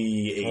 28?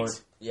 28.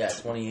 Yeah,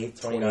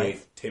 28, 29.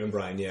 Taven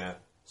Bryan, yeah.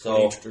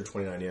 So, 28 or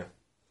 29, yeah.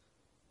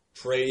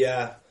 Trade,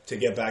 to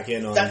get back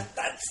in on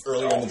that's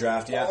earlier in the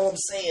draft, yeah. All I'm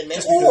saying,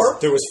 man. Or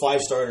there was 5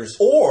 starters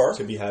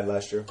to be had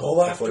last year.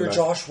 Go after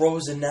Josh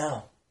Rosen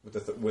now.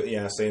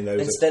 Saying that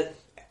instead.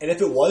 And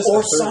if it was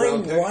or a third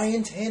round pick,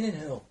 Ryan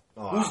Tannehill.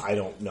 I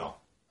don't know.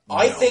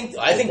 I think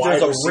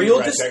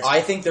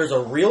there's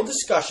a real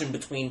discussion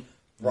between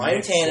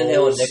Ryan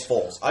Tannehill and Nick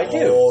Foles. I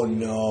do. Oh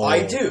no.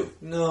 I do.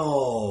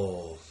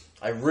 No.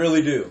 I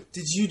really do.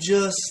 Did you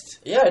just?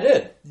 Yeah, I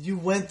did. You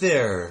went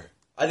there.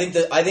 I think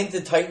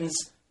the Titans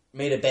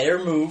made a better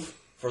move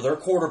for their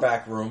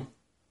quarterback room,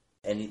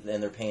 and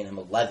they're paying him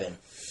 $11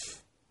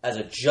 as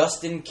a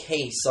just in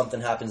case something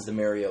happens to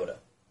Mariota.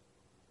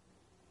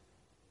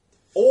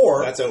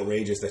 Or that's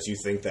outrageous that you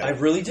think that. I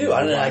really do.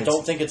 I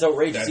don't think it's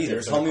outrageous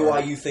either. Tell me why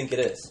you think it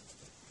is.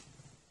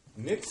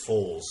 Nick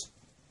Foles,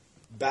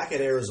 back at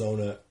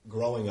Arizona,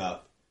 growing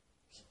up,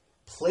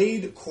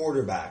 played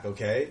quarterback,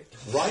 okay?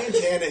 Ryan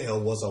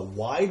Tannehill was a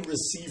wide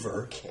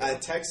receiver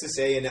at Texas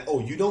A&M.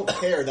 Oh, you don't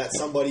care that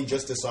somebody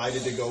just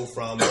decided to go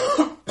from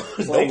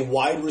playing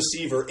wide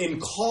receiver in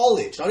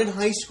college, not in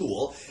high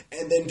school,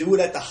 and then do it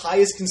at the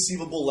highest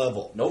conceivable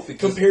level. Nope.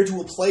 Compared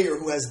to a player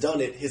who has done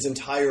it his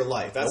entire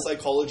life. That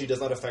psychology does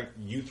not affect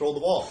you throw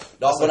the ball.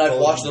 Not when I've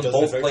watched them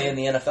both play in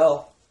the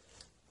NFL.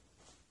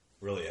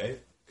 Really, eh?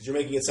 Because you're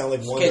making it sound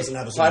like one doesn't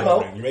have a Super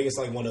Bowl ring. You're making it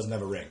sound like one doesn't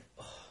have a ring.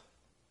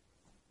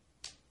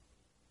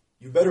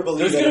 You better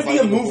believe there's going to be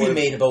a movie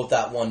made about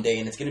that one day,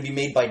 and it's going to be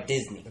made by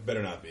Disney. It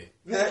better not be.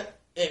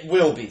 It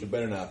will be. It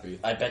better not be.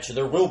 I bet you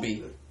there will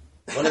be.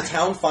 When a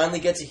town finally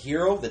gets a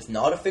hero that's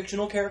not a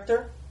fictional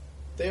character,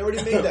 they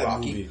already made that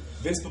movie.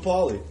 Vince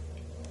Papale.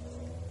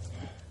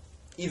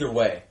 Either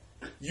way,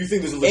 you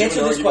think there's a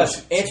legitimate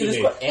argument?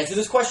 Answer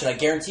this question. I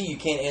guarantee you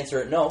can't answer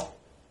it. No.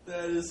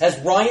 Has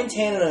Ryan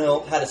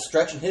Tannehill had a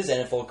stretch in his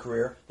NFL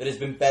career that has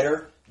been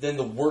better than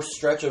the worst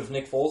stretch of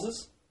Nick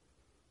Foles's?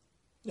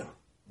 No.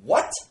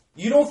 What?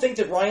 You don't think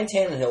that Ryan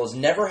Tannehill has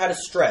never had a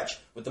stretch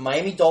with the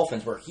Miami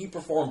Dolphins where he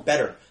performed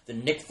better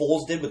than Nick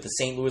Foles did with the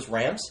St. Louis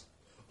Rams?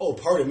 Oh,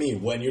 pardon me.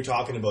 When you're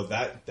talking about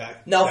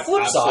that now,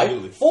 flip side,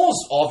 Foles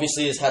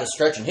obviously has had a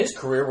stretch in his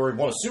career where he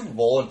won a Super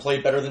Bowl and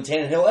played better than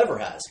Tannehill ever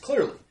has,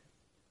 clearly.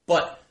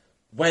 But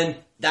when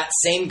that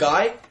same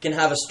guy can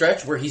have a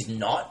stretch where he's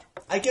not.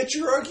 I get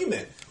your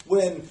argument.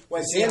 When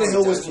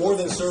Tannehill was more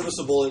than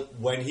serviceable,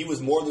 when he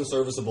was more than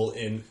serviceable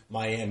in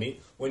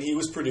Miami, when he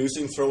was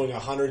producing, throwing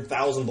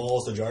 100,000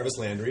 balls to Jarvis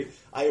Landry,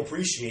 I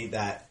appreciate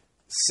that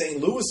St.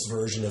 Louis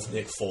version of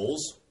Nick Foles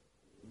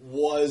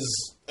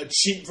was a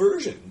cheap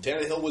version.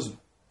 Tannehill was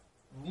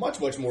much,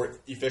 much more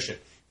efficient.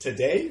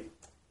 Today,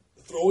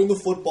 throwing the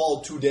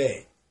football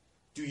today,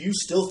 do you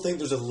still think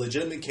there's a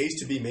legitimate case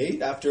to be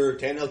made after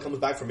Tannehill comes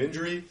back from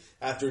injury,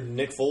 after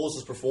Nick Foles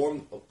has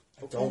performed?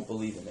 I don't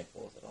believe in Nick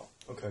Foles at all.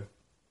 Okay.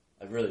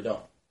 I really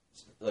don't.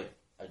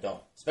 I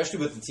don't. Especially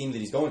with the team that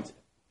he's going to.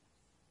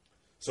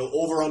 So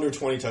over under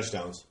 20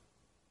 touchdowns.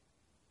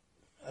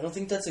 I don't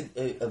think that's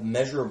a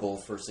measurable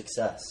for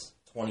success.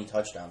 20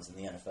 touchdowns in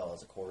the NFL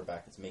as a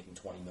quarterback that's making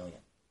 $20 million.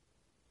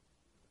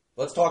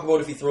 Let's talk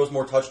about if he throws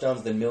more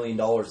touchdowns than $1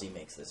 million he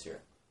makes this year.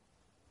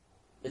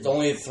 It's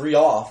only 3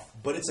 off.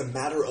 But it's a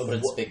matter of... But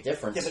it's a big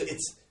difference. Yeah, but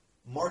it's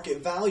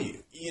market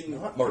value.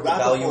 Not market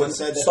value.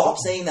 Stop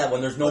saying that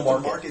when there's no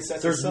market.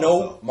 There's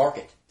no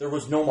market. There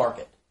was no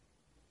market.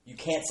 You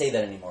can't say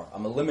that anymore.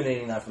 I'm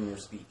eliminating that from your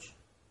speech.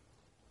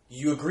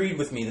 You agreed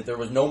with me that there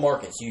was no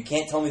market, so you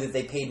can't tell me that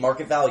they paid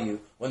market value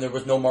when there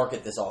was no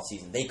market this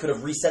offseason. They could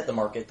have reset the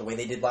market the way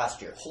they did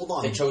last year. Hold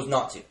on. They chose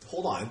not to.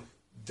 Hold on.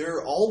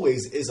 There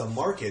always is a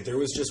market. There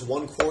was just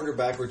one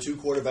quarterback or 2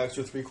 quarterbacks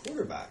or 3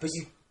 quarterbacks. But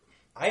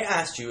I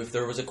asked you if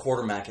there was a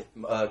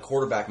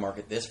quarterback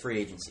market this free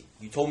agency.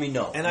 You told me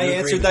no. And I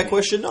answered that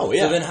question no,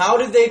 yeah. So then how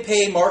did they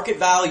pay market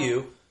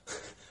value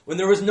when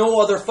there was no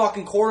other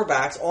fucking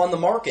quarterbacks on the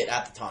market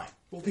at the time?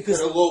 Well, because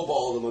they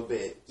lowballed him a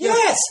bit.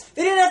 Yes!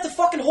 They didn't have to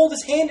fucking hold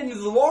his hand into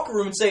the locker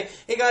room and say,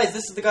 hey guys,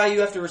 this is the guy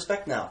you have to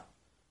respect now.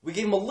 We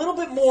gave him a little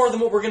bit more than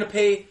what we're going to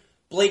pay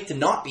Blake to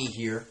not be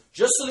here,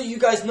 just so that you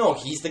guys know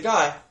he's the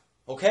guy.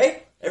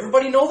 Okay?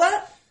 Everybody know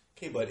that?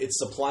 Okay, but it's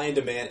supply and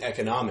demand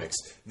economics.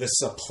 The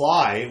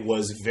supply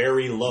was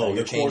very low.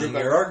 You're changing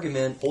your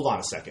argument. Hold on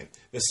a second.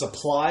 The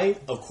supply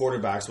of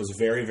quarterbacks was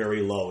very,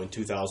 very low in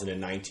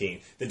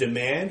 2019. The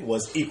demand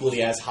was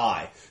equally as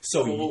high.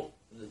 So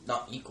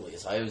not equally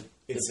as high.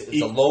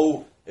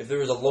 If there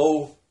was a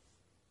low...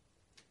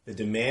 The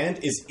demand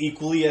is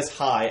equally as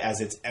high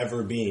as it's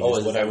ever been,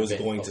 is what I was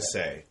going to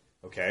say.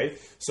 Okay?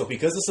 So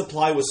because the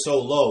supply was so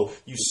low,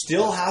 you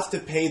still have to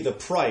pay the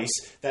price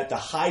that the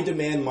high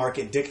demand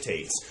market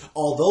dictates.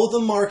 Although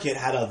the market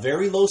had a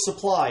very low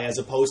supply as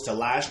opposed to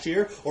last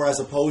year or as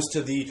opposed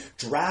to the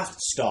draft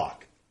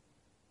stock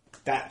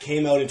that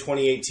came out in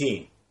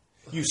 2018,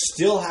 you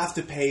still have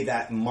to pay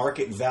that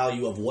market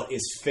value of what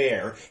is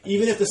fair,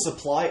 even if the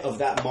supply of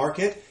that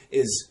market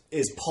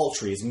is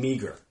paltry, is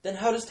meager. Then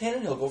how does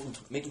Tannehill go from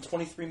making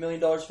 $23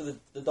 million for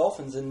the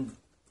Dolphins and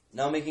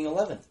now making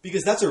 11?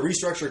 Because that's a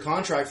restructured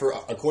contract for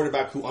a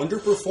quarterback who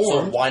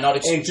underperformed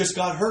and just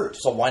got hurt.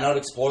 So why not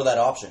explore that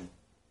option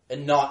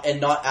and not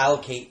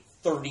allocate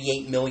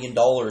 $38 million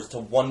to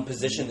one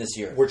position this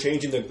year? We're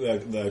changing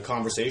the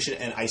conversation,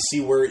 and I see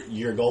where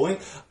you're going.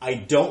 I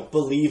don't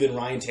believe in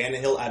Ryan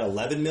Tannehill at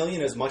 $11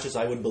 million as much as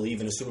I would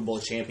believe in a Super Bowl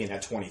champion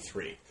at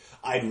 23.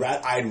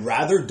 I'd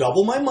rather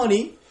double my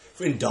money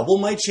and double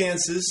my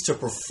chances to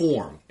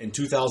perform in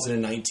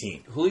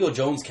 2019. Julio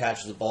Jones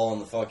catches the ball in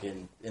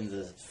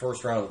the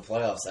first round of the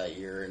playoffs that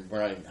year, and we're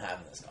not even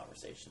having this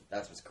conversation.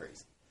 That's what's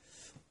crazy.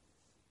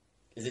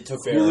 It took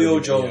Julio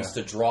Jones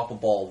to drop a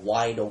ball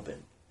wide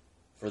open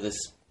for this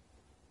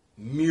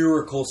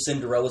miracle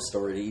Cinderella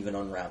story to even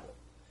unravel.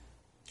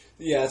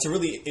 Yeah, it's a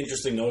really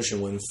interesting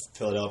notion. When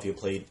Philadelphia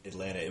played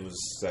Atlanta, it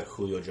was that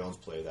Julio Jones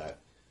play that.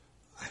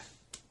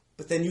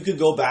 But then you could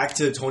go back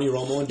to Tony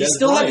Romo and Dez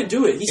Bryant. Had to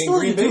do it. He still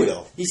had to do it.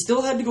 Though. He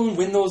still had to go and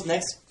win those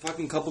next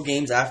fucking couple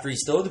games after. He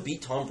still had to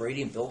beat Tom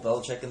Brady and Bill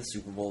Belichick in the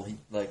Super Bowl.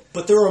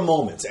 But there are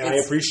moments, and I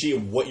appreciate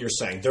what you're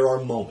saying. There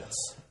are moments.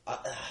 I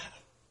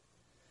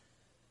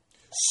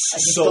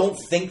just don't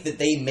think that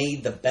they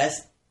made the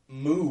best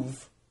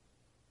move.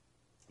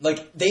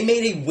 Like, they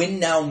made a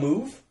win-now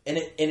move, and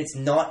it's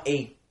not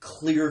a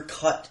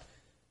clear-cut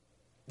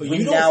But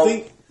you don't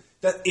think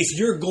that if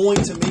you're going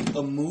to make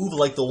a move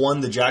like the one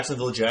the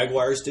Jacksonville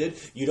Jaguars did,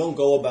 you don't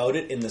go about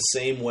it in the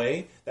same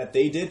way that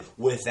they did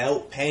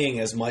without paying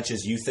as much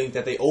as you think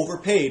that they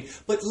overpaid.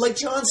 But like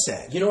John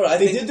said, you know what,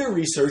 they did their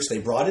research. They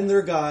brought in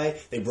their guy.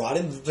 They brought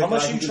in the How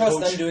much do you trust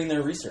them doing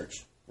their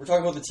research? We're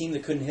talking about the team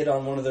that couldn't hit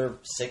on one of their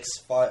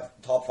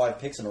top 5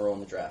 picks in a row in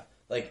the draft.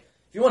 Like,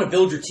 if you want to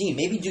build your team,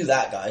 maybe do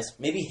that, guys.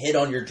 Maybe hit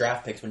on your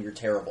draft picks when you're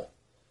terrible.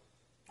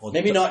 Well,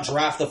 maybe not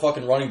draft the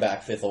fucking running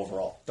back 5th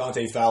overall.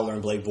 Dante Fowler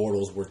and Blake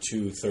Bortles were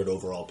 2 3rd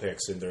overall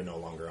picks, and they're no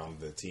longer on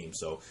the team.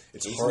 So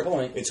it's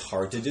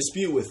hard to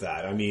dispute with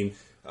that. I mean,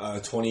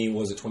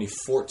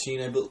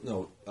 2014?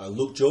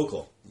 Luke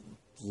Jokel,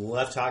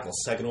 left tackle,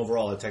 2nd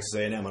overall at Texas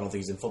A&M. I don't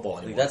think he's in football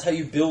anymore. That's how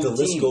you build the a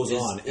list team. Goes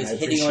on. Is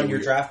hitting on your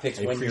draft picks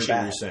when you're bad. I appreciate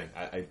what you're saying.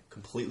 I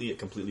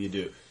completely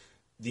do.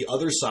 The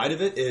other side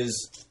of it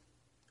is,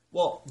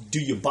 well, do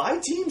you buy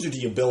teams or do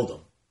you build them?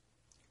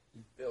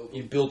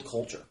 You build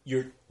culture.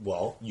 You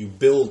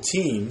build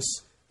teams,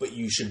 but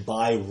you should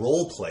buy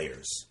role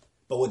players.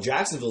 But what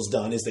Jacksonville's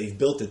done is they've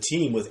built a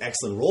team with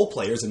excellent role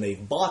players, and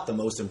they've bought the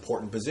most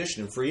important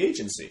position in free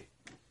agency.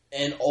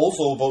 And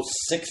also about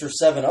 6 or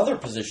 7 other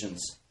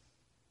positions.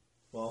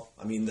 Well,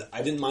 I mean,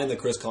 I didn't mind the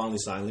Chris Conley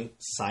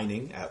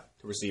signing at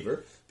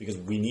receiver because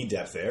we need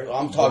depth there.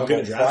 I'm talking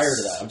about draft prior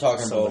to that. I'm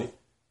talking somebody. about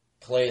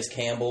Calais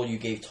Campbell. You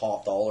gave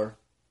top dollar.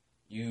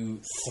 You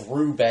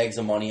threw bags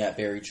of money at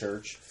Barry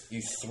Church.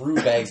 You threw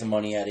bags of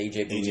money at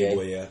AJ Bouye.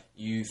 Boy, yeah.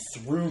 You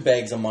threw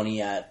bags of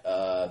money at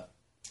the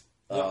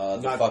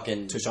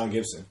fucking Tashawn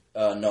Gibson.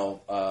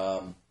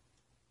 No.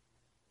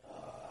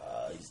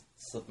 He's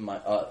slipping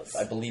my.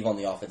 I believe on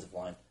the offensive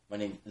line.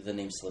 The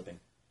name's slipping.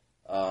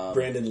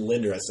 Brandon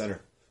Linder at center.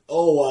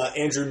 Oh,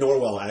 Andrew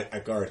Norwell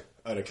at guard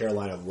out of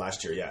Carolina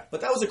last year. Yeah,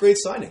 but that was a great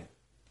signing.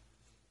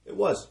 It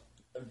was.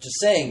 I'm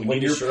just saying,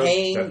 when you're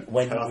paying,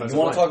 when you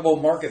want to talk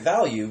about market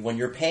value, when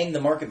you're paying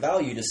the market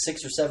value to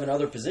 6 or 7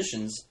 other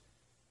positions,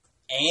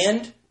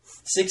 and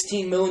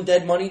 $16 million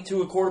dead money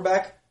to a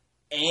quarterback,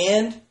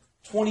 and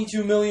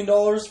 $22 million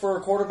for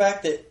a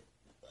quarterback that,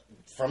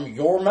 from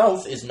your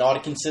mouth, is not a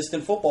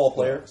consistent football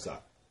player.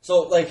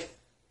 So, like,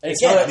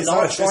 again, I'm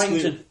not trying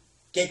to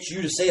get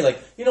you to say,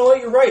 like, you know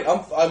what, you're right.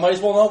 I might as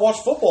well not watch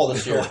football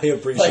this year. I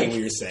appreciate what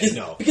you're saying.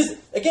 No, because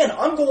again,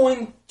 I'm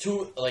going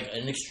to like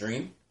an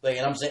extreme. Like,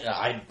 and I'm saying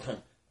I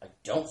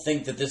don't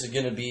think that this is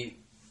going to be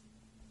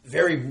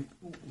very,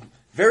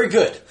 very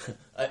good.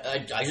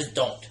 I just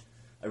don't.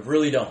 I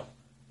really don't.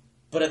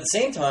 But at the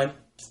same time,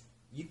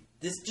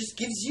 this just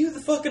gives you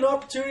the fucking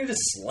opportunity to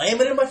slam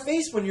it in my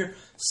face when you're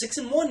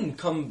 6-1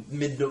 come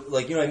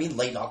like, you know what I mean,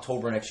 late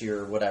October next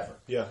year or whatever.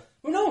 Yeah.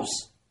 Who knows?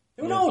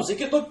 Who knows? It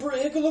could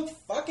look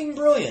fucking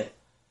brilliant.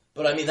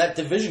 But I mean, that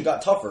division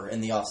got tougher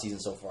in the offseason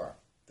so far.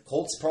 The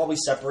Colts probably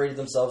separated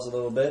themselves a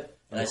little bit.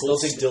 And the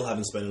Colts still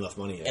haven't spent enough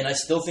money yet. And I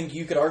still think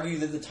you could argue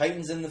that the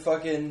Titans and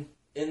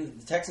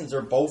the Texans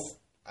are both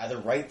either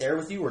right there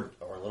with you or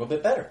a little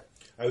bit better.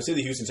 I would say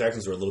the Houston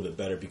Texans are a little bit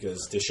better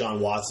because Deshaun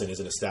Watson is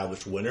an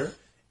established winner.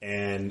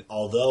 And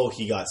although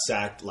he got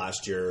sacked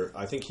last year,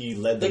 I think he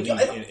led the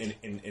league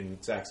in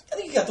sacks. I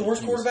think he got the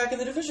worst quarterback in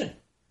the division.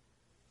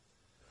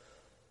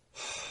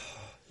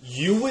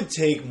 You would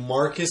take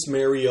Marcus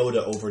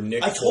Mariota over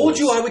Nick Foles. I told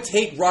you I would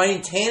take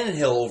Ryan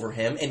Tannehill over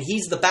him, and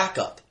he's the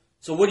backup.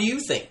 So what do you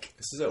think?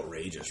 This is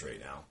outrageous right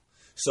now.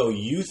 So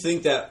you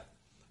think that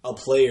a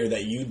player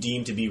that you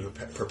deem to be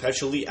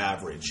perpetually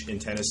average in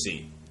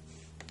Tennessee,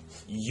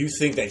 you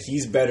think that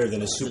he's better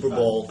than a Super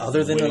Bowl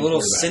Other than a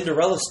little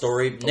Cinderella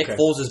story, Nick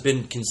Foles has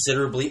been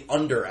considerably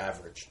under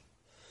average.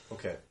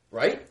 Okay.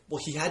 Right?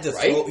 Well, he had to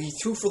throw. He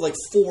threw for like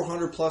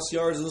 400-plus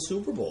yards in the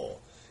Super Bowl.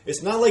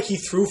 It's not like he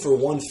threw for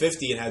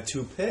 150 and had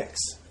 2 picks.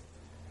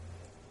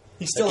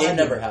 He still had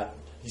never happened.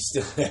 He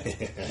still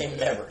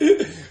never.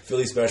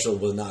 Philly special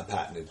was not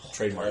patented.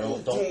 Trademark.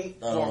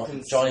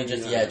 Don't. Johnny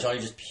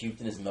just puked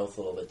in his mouth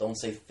a little bit. Don't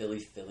say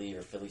Philly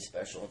or Philly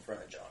special in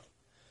front of Johnny.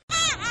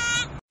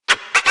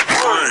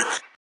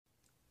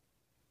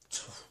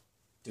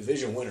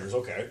 Division winners,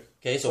 okay.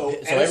 Okay, so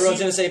everyone's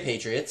going to say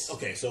Patriots.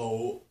 Okay,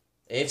 so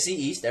AFC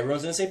East,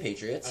 everyone's going to say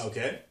Patriots.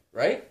 Okay.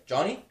 Right?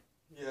 Johnny?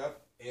 Yeah.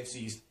 AFC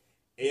East.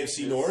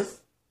 AFC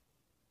North?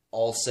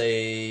 I'll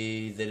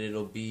say that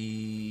it'll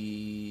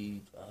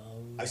be...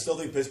 I still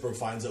think Pittsburgh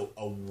finds a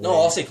way. No,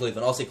 I'll say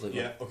Cleveland.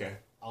 Yeah, okay.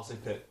 I'll say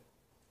Pitt.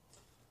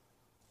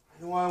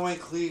 I know I went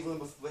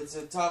Cleveland, but it's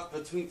a tough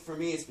for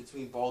me. It's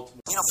between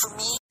Baltimore. For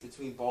me,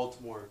 between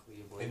Baltimore and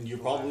Cleveland. And you're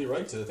probably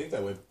right to think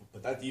that way,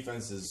 but that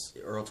defense is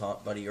Earl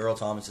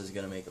Thomas is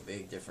going to make a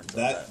big difference.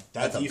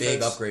 That's a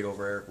big upgrade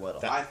over Eric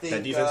Weddle. I think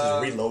that defense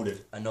is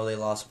reloaded. I know they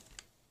lost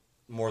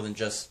more than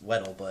just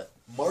Weddle, but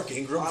Mark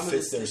Ingram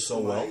fits there so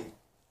well.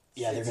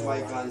 Yeah, they're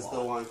going to guns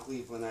though on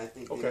Cleveland. I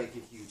think they make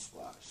a huge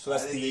splash. So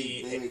that's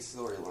they make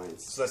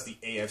storylines. So that's the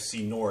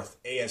AFC North,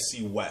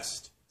 AFC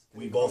West.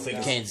 We both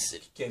think Kansas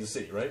City. Kansas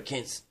City, right?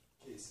 Kansas.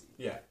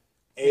 Yeah.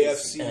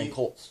 AFC and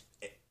Colts.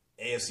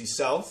 AFC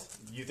South,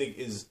 you think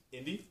is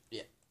Indy?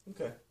 Yeah.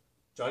 Okay.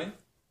 Johnny?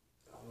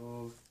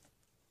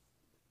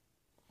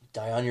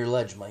 Die on your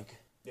ledge, Mike.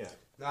 Yeah.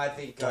 No, I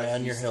think die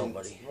on your hill,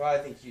 buddy. Well, I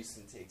think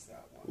Houston takes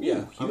that one.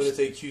 Yeah, I'm going to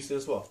take Houston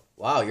as well.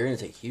 Wow, you're going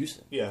to take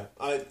Houston. Yeah.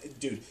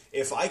 Dude,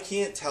 if I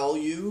can't tell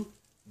you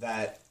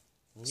that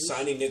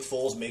signing Nick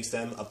Foles makes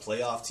them a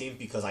playoff team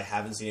because I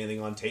haven't seen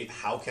anything on tape,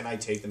 how can I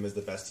take them as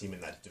the best team in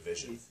that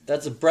division?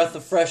 That's a breath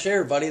of fresh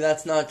air, buddy.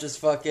 That's not just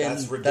fucking...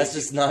 That's ridiculous. That's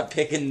just not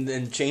picking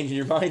and changing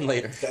your mind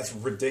later. That's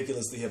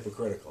ridiculously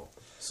hypocritical.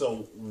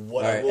 So,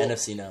 what All right,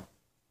 NFC now.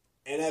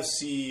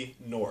 NFC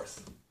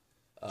North.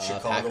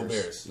 Chicago Packers.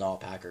 Bears. No,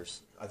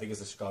 Packers. I think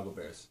it's the Chicago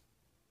Bears.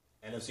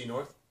 NFC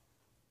North?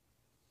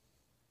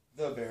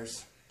 The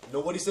Bears.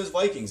 Nobody says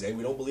Vikings, eh?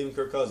 We don't believe in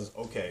Kirk Cousins.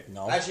 Okay.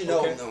 No. Actually,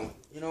 no, no.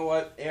 You know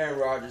what? Aaron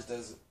Rodgers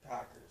does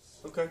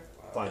Packers. Okay.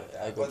 Fine.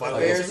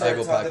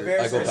 The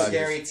Bears are a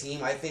scary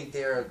team. I think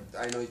they're...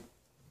 I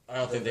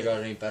don't think they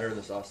got any better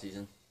this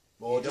offseason.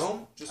 Well, you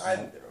don't? Just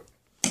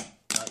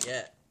not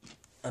yet.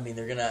 I mean,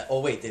 they're gonna. Oh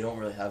wait, they don't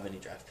really have any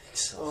draft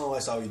picks. So. Oh, I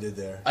saw what you did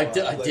there. I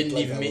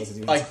didn't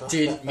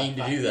mean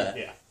to do that.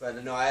 Yeah.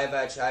 But no, I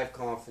have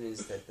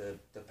confidence that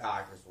the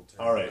Packers will turn.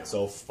 All it right, around.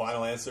 so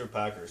final answer: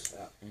 Packers.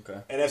 Yeah.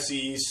 Okay. NFC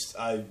East,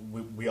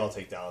 we all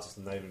take Dallas. It's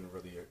not even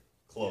really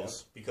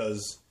close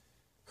because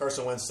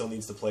Carson Wentz still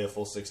needs to play a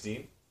full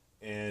 16,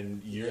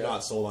 and you're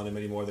not sold on him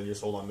any more than you're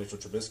sold on Mitchell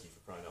Trubisky, for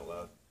crying out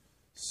loud.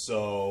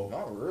 So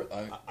Not really.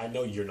 I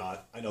know you're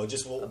not. I know.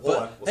 Just hold But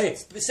on. hey,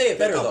 say it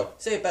better Come. though.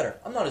 Say it better.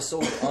 I'm not as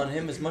sold on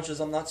him as much as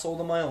I'm not sold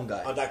on my own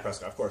guy. On Dak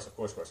Prescott, of course.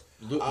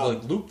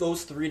 Loop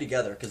those three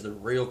together because they're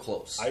real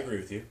close. I agree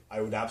with you. I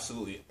would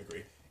absolutely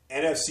agree.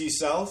 NFC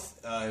South,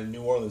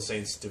 New Orleans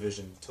Saints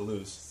division to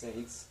lose.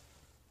 Saints.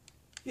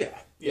 Yeah.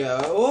 Saints.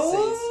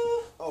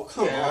 Oh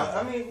come on!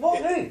 I mean, well,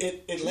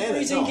 hey, Atlanta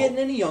Injuries ain't getting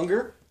any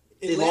younger.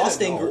 They Atlanta,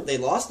 lost Ingram. no. They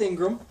lost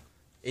Ingram.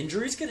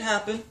 Injuries could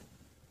happen.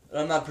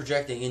 I'm not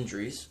projecting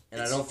injuries,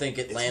 and I don't think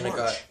Atlanta March.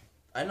 got.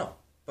 I know,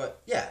 but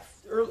yeah,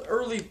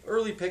 early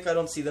pick. I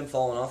don't see them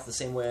falling off the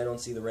same way I don't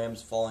see the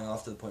Rams falling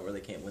off to the point where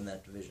they can't win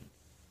that division.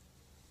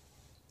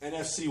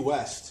 NFC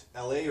West,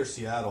 LA or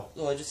Seattle?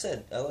 Well, I just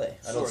said L.A. I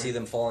don't Sorry. see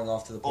them falling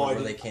off to the Oh, point I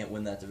where they didn't- can't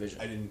win that division.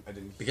 I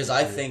didn't. Because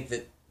I think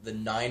that the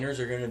Niners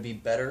are going to be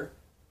better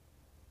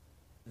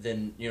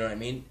than, you know what I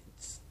mean,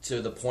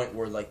 to the point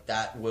where like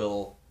that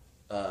will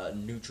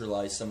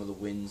neutralize some of the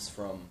wins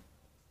from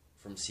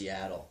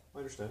Seattle, I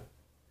understand.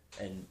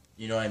 and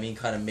you know what I mean,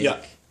 kind of make.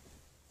 Yeah.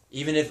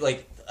 Even if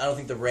like I don't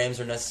think the Rams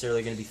are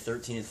necessarily going to be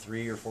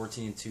 13-3 or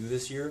 14-2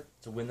 this year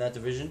to win that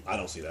division, I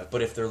don't see that.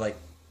 but if they're like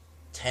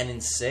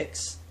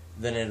 10-6,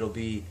 then it'll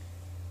be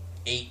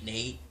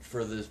 8-8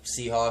 for the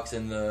Seahawks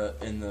and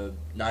the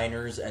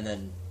Niners, and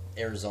then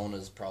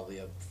Arizona's probably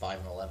a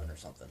 5-11 or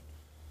something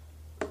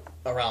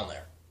around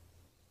there.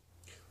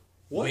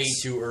 Way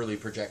too early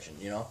projection,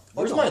 you know.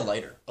 Where's no. my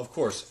lighter? Of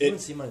course, I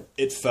didn't see my.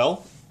 it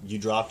fell. You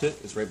dropped it.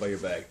 It's right by your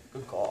bag.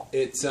 Good call.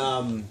 It's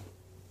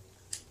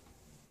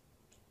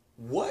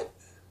what?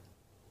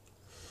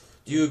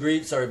 Do you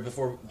agree? Sorry,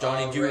 before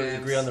Johnny, do you Rams.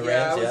 agree on the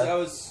Rams? I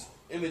was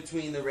in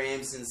between the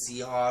Rams and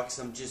Seahawks.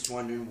 I'm just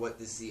wondering what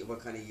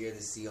kind of year the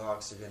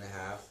Seahawks are going to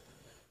have.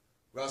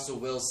 Russell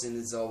Wilson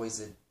is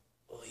always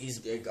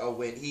he's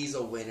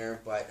a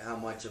winner, but how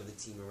much of the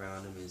team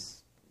around him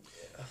is?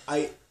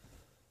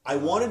 I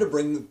wanted to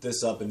bring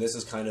this up, and this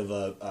is kind of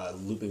a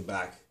looping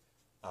back.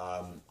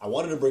 I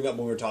wanted to bring up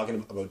when we were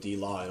talking about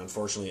D-Law, and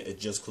unfortunately it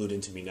just clued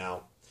into me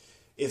now.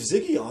 If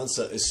Ziggy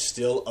Ansah is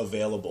still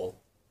available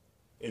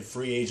in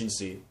free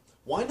agency,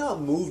 why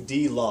not move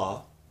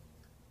D-Law,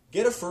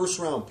 get a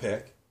first-round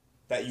pick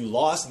that you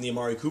lost in the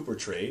Amari Cooper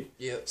trade,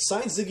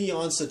 sign Ziggy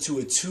Ansah to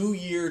a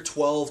 2-year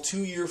 12,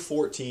 2-year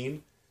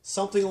 14,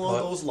 something along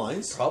those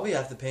lines? Probably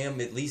have to pay him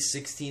at least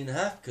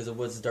 16.5 because of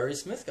what's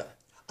Darius Smith got.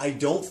 I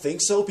don't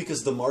think so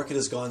because the market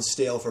has gone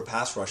stale for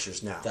pass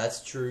rushers now.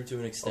 That's true to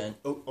an extent.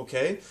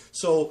 Okay,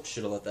 so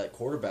Should have let that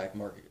quarterback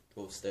market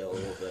go stale a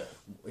little bit.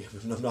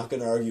 I'm not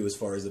going to argue as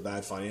far as a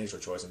bad financial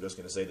choice. I'm just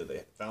going to say that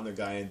they found their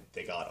guy and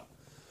they got him.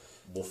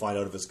 We'll find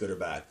out if it's good or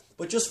bad.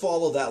 But just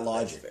follow that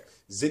logic.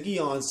 Ziggy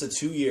Ansah,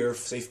 2-year,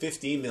 say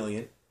 $15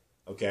 million.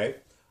 Okay,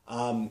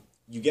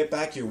 you get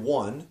back your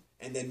 1,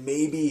 and then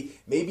maybe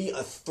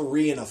a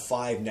 3 and a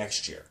 5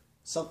 next year.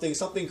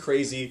 Something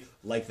crazy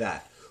like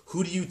that.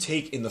 Who do you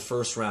take in the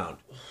first round?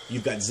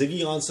 You've got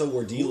Ziggy Ansah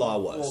where D-Law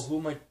was. Well,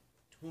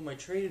 who am I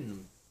trading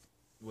him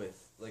with?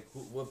 Like,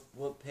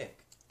 what pick?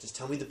 Just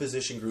tell me the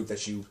position group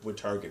that you would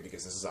target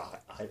because this is a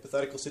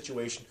hypothetical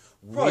situation.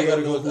 Probably got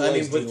to don't go. know I who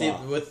mean, likes with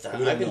D-Law. We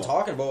don't I've been know.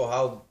 talking about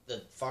how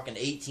the fucking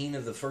 18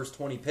 of the first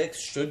 20 picks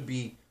should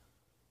be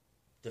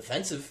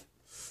defensive.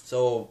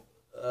 So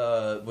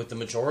with the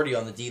majority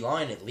on the D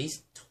line, at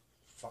least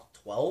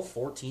 12,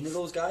 14 of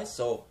those guys.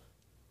 So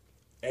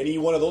Any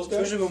one of those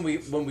guys? especially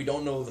when we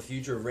don't know the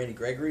future of Randy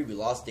Gregory, we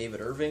lost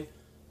David Irving.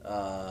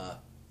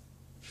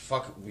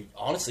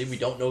 We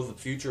don't know the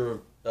future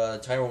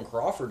of Tyrone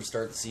Crawford to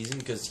start the season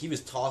because he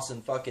was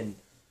tossing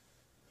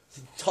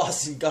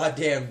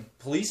goddamn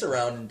police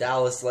around in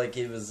Dallas like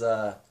it was.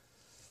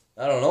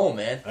 I don't know,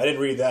 man. I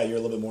didn't read that. You're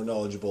a little bit more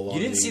knowledgeable. You on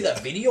didn't the- see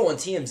that video on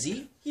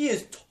TMZ? He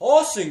is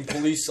tossing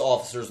police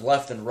officers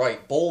left and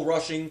right, bull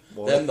rushing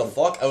them the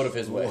fuck out of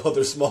his way. Well,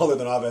 they're smaller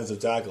than offensive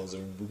tackles,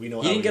 and we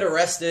know He how didn't get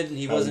arrested, and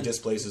he how he wasn't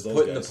displaces those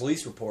put in guys. the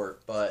police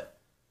report, but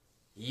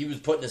he was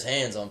putting his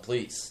hands on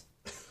police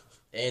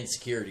and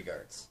security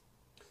guards.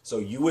 So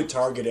you would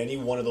target any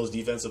one of those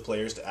defensive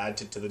players to add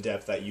to the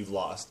depth that you've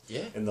lost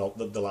in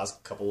the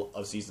last couple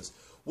of seasons.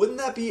 Wouldn't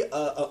that be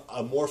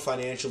a more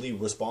financially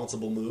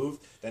responsible move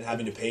than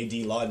having to pay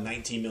D-Law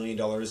 $19 million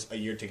a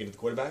year to get to the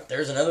quarterback?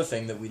 There's another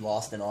thing that we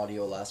lost in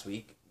audio last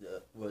week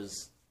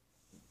was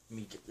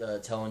me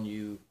telling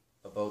you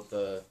about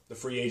the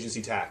free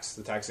agency tax,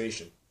 the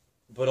taxation.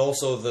 But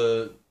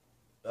also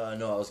I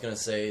was going to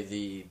say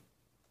the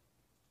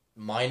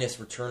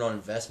minus return on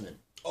investment.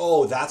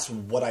 Oh, that's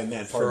what I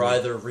meant. For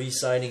either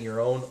re-signing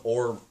your own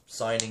or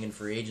signing in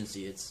free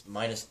agency. It's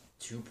minus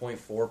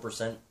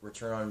 2.4%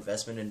 return on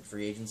investment in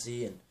free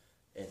agency and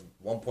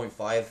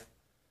 1.5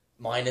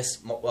 minus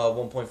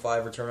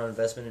 1.5 return on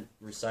investment in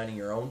re-signing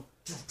your own.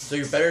 So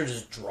you're better to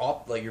just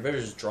drop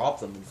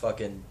them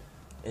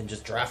and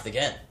just draft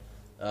again.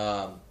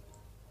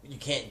 You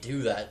can't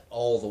do that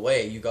all the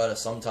way. You gotta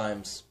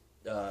sometimes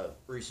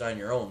re-sign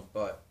your own.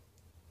 But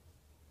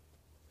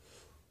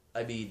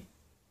I mean,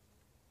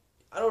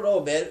 I don't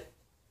know, man.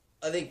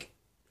 I think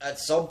at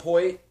some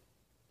point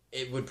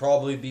it would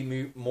probably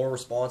be more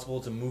responsible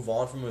to move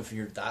on from him if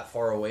you're that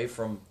far away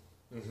from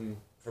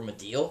a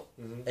deal,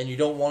 and you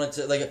don't want it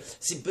to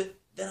see. But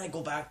then I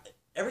go back.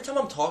 Every time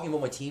I'm talking about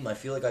my team, I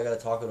feel like I got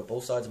to talk out of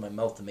both sides of my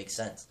mouth to make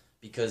sense,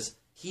 because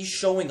he's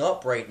showing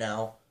up right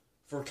now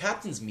for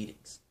captain's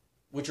meetings,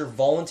 which are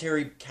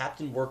voluntary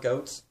captain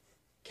workouts,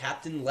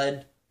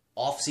 captain-led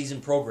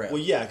off-season program.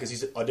 Well, yeah, because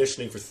he's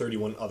auditioning for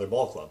 31 other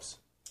ball clubs.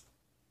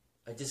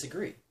 I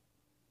disagree.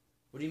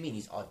 What do you mean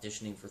he's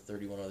auditioning for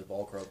 31 other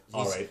ball clubs?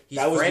 All right. He's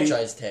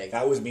franchise tagged.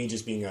 That was me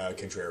just being a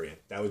contrarian.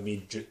 That was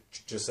me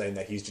just saying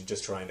that he's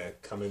just trying to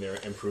come in there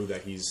and prove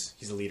that he's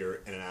a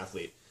leader and an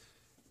athlete.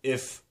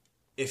 If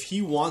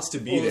he wants to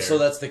be there, so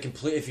that's the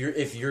complete.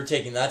 If you're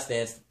taking that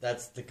stance,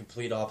 that's the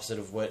complete opposite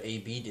of what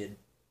AB did.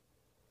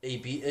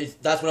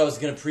 That's what I was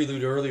going to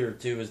prelude earlier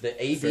to. Is that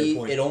AB?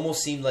 It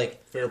almost seemed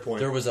like fair point.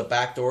 There was a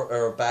backdoor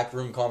or a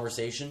backroom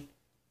conversation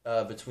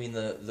between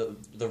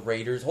the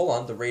Raiders. Hold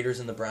on, the Raiders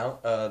and the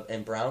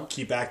Brown.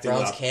 Keep acting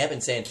Brown's up. camp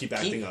and saying, keep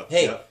acting up.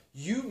 Hey, yep.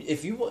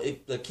 if you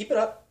keep it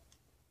up,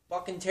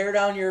 fucking tear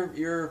down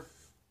your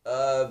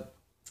I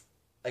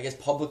guess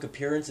public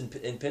appearance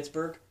in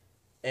Pittsburgh,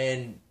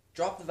 and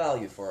drop the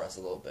value for us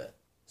a little bit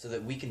so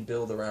that we can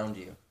build around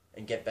you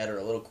and get better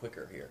a little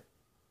quicker here.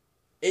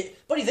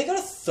 Buddy, they got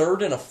a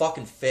third and a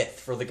fucking fifth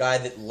for the guy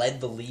that led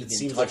the league in touchdowns.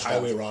 Seems like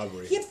highway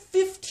robbery. He had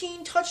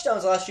 15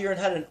 touchdowns last year and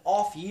had an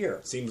off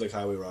year. Seems like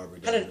highway robbery.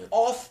 Had an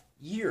off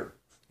year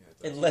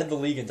and led the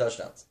league in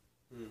touchdowns.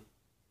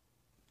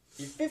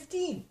 You're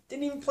 15.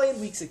 Didn't even play in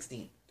week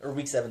 16 or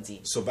week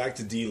 17. So back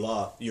to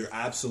D-Law, you're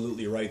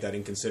absolutely right that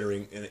in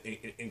comparing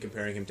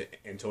him to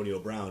Antonio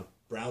Brown,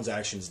 Brown's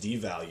actions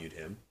devalued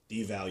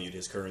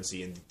his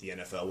currency in the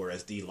NFL,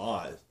 whereas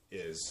D-Law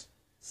is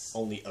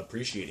only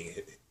appreciating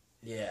it.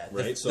 Yeah,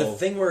 right. The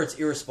thing where it's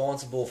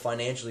irresponsible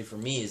financially for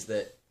me is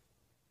that,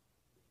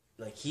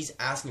 like, he's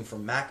asking for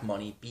Mack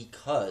money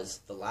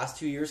because the last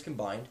 2 years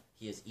combined,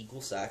 he has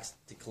equal sacks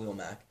to Khalil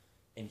Mack,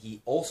 and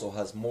he also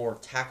has more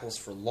tackles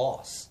for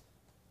loss,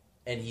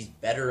 and he's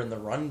better in the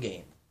run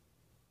game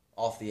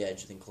off the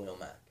edge than Khalil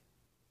Mack.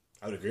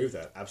 I would agree with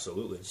that,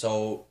 absolutely.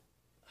 So,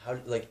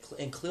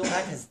 and Khalil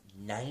Mack has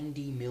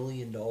 $90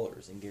 million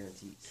in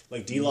guarantees.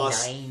 Like D-Law,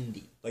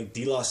 90. Like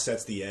D-Law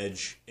sets the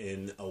edge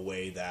in a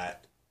way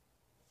that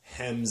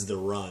hems the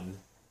run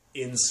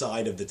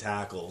inside of the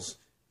tackles,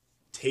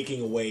 taking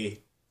away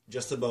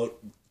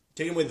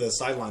the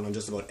sideline on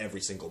just about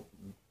every single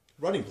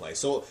running play.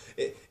 So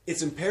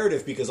it's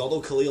imperative, because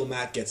although Khalil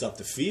Mack gets up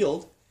the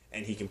field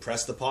and he can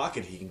press the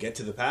pocket, he can get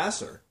to the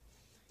passer,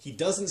 he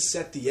doesn't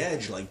set the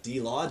edge like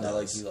D-Law does. Not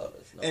like D-Law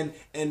does, no.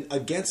 And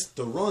against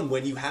the run,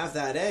 when you have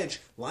that edge,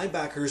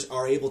 linebackers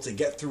are able to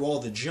get through all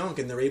the junk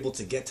and they're able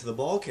to get to the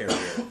ball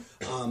carrier.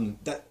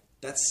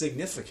 That's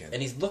significant.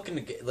 And he's looking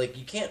to get, like,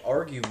 you can't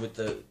argue with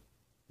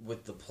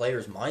the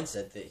player's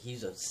mindset that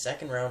he's a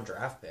second-round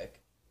draft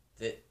pick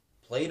that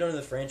played under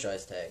the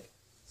franchise tag,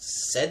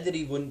 said that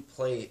he wouldn't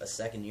play a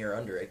second year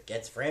under it,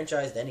 gets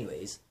franchised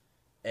anyways,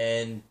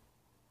 and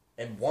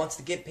wants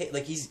to get paid.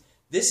 Like,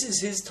 this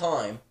is his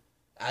time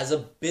as a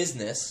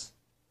business.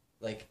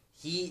 Like,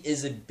 he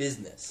is a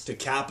business. To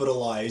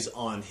capitalize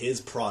on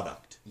his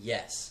product.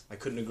 Yes. I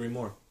couldn't agree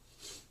more.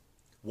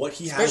 What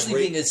he Especially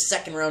has being a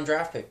second-round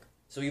draft pick.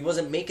 So he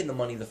wasn't making the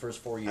money the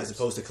first 4 years. As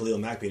opposed to Khalil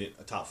Mack being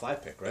a top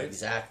 5 pick, right?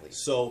 Exactly.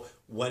 So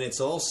when it's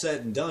all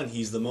said and done,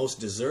 he's the most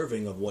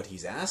deserving of what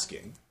he's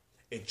asking.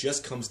 It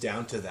just comes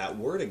down to that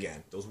word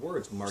again. Those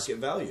words, market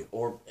value.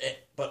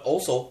 But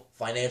also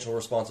financial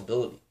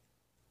responsibility.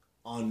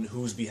 On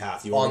whose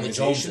behalf? On the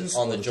Joneses'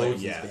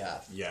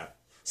 behalf. Yeah.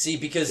 See,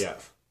 because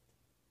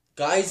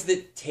guys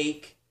that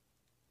take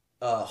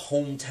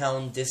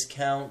hometown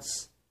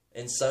discounts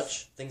and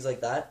such, things like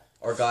that,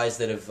 are guys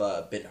that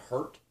have been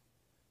hurt.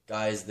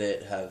 Guys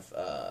that have,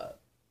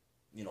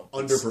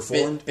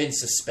 underperformed, been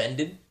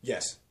suspended.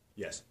 Yes.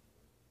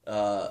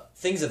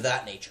 Things of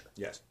that nature.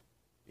 Yes.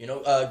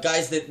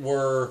 Guys that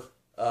were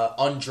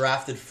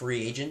undrafted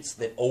free agents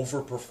that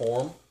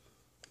overperform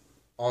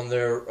on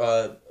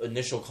their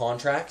initial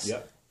contracts.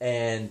 Yep.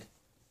 And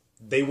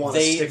they want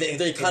to stick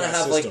they kind of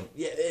have system.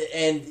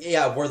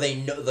 where they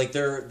know, like,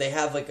 they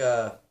have like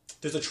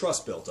there's a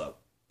trust built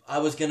up. I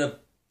was gonna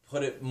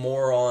put it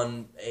more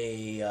on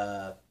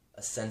a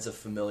sense of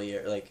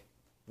familiar, like,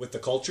 with the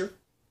culture,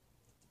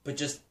 but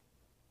just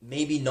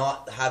maybe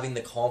not having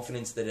the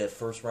confidence that a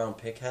first round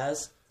pick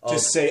has. To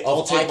say,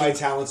 I'll take my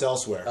talents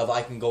elsewhere.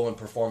 I can go and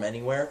perform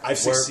anywhere. I've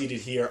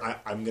succeeded here.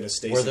 I'm going to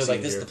stay. Where they're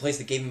like, this is the place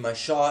that gave me my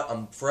shot.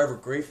 I'm forever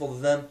grateful to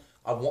them.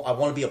 I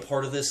want to be a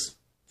part of this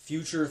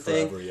future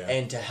thing,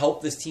 and to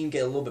help this team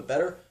get a little bit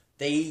better.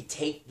 They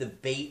take the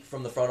bait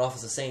from the front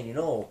office of saying,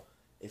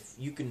 if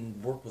you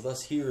can work with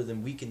us here,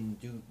 then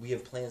we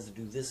have plans to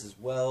do this as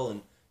well,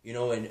 and we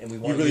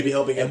want really be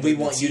helping, and we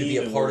want you to be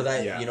a part of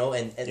that,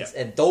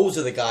 and those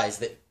are the guys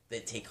that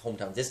take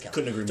hometown discounts.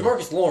 Couldn't agree more.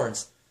 DeMarcus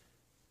Lawrence,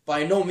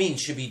 by no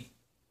means should be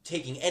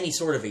taking any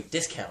sort of a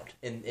discount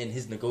in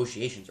his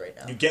negotiations right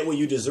now. You get what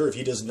you deserve.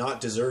 He does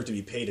not deserve to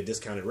be paid a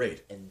discounted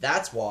rate. And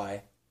that's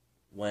why,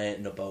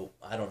 when about,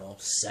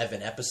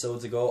 7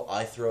 episodes ago,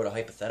 I threw out a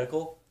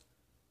hypothetical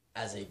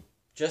as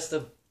just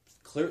a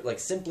clear,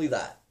 simply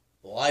that.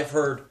 Well, I've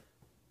heard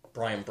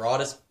Brian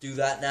Broaddus do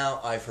that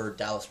now. I've heard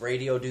Dallas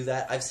Radio do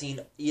that. I've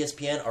seen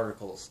ESPN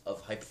articles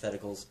of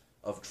hypotheticals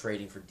of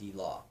trading for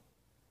D-Law.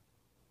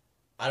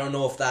 I don't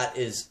know if that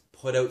is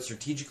put out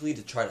strategically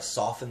to try to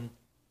soften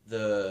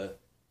the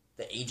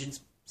agent's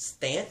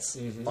stance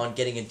on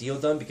getting a deal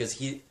done, because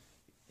he,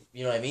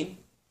 you know what I mean?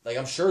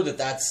 I'm sure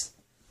that's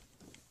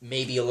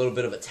maybe a little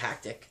bit of a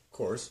tactic. Of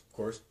course.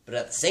 But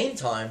at the same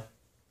time,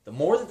 the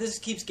more that this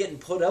keeps getting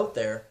put out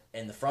there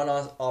and the front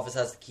office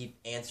has to keep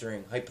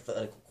answering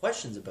hypothetical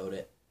questions about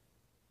it,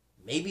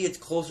 maybe it's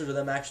closer to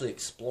them actually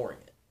exploring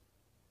it.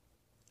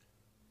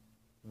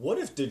 What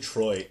if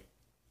Detroit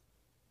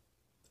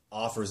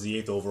offers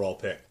the 8th overall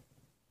pick?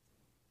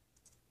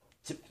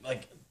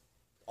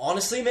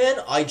 Honestly, man,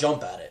 I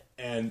jump at it.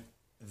 And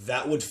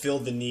that would fill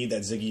the need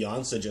that Ziggy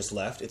Ansah just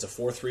left. It's a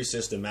 4-3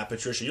 system. Matt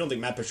Patricia, you don't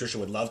think Matt Patricia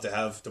would love to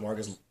have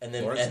DeMarcus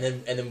Lawrence?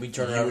 And then we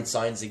turn around and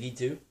sign Ziggy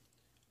too?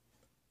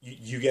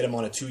 You get him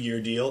on a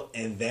 2-year deal,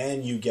 and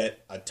then you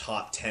get a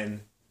top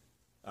 10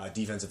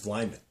 defensive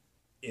lineman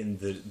in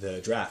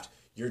the draft.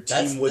 Your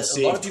team would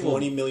save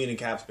 $20 million in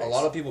cap space. A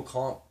lot of people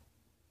comp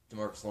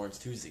DeMarcus Lawrence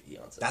to Ziggy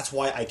Ansah. That's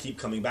why I keep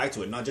coming back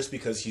to it. Not just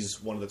because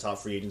he's one of the top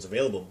free agents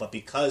available, but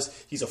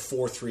because he's a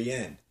 4-3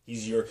 end.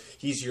 He's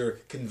your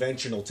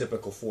conventional,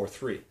 typical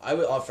 4-3. I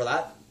would, for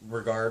that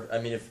regard,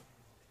 if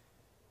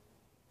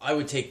I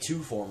would take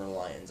 2 former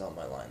Lions on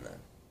my line then,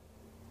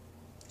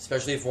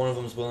 especially if one of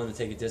them is willing to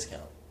take a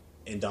discount.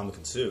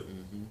 Ndamukong Suh.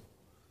 Mm-hmm.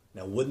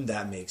 Now, wouldn't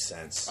that make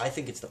sense? I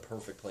think it's the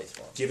perfect place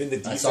for him. Given the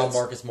defense, I saw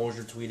Marcus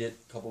Mosher tweet it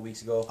a couple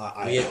weeks ago.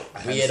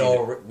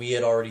 We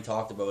had already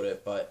talked about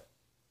it, but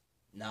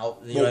now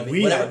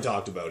we haven't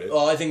talked about it.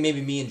 Well, I think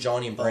maybe me and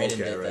Johnny and Brandon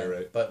did that.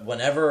 Right. But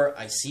whenever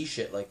I see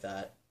shit like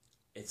that,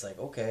 it's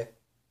okay,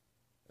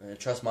 I'm gonna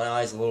trust my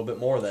eyes a little bit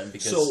more then.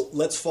 Because so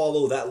let's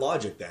follow that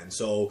logic then.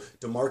 So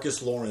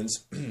DeMarcus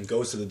Lawrence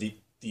goes to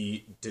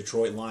the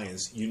Detroit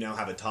Lions. You now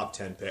have a top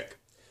 10 pick.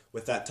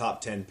 With that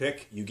top 10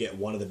 pick, you get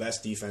one of the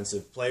best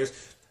defensive players.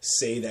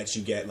 Say that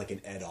you get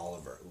an Ed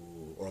Oliver,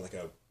 or a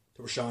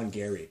Rashawn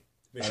Gary.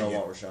 Michigan. I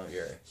don't want Rashawn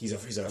Gary. He's a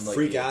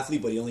freak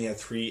athlete, but he only had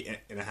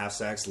 3.5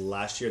 sacks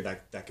last year.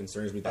 That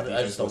concerns me. That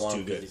I just don't want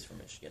him because he's from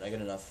Michigan. I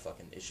got enough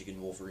fucking Michigan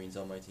Wolverines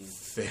on my team.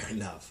 Fair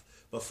enough.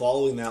 But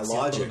following that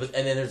logic...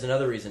 And then there's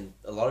another reason.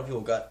 A lot of people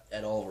got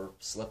Ed Oliver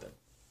slipping.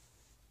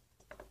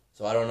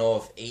 So I don't know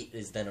if 8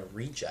 is then a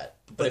reach at.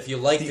 But if you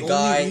like the guy...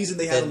 The only reason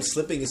they have him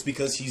slipping is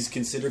because he's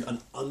considered an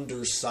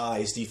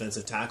undersized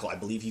defensive tackle. I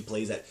believe he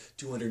plays at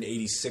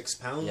 286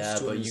 pounds,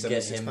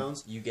 276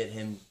 pounds. You get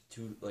him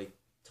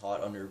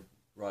taught under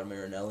Rod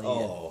Marinelli.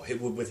 Oh,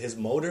 with his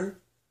motor?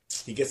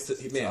 He gets to...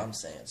 That's what I'm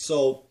saying.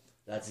 So...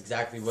 That's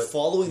exactly what...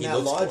 Following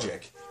that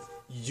logic...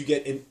 You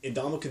get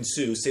Ndamukong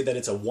Suh, say that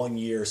it's a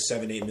 1-year,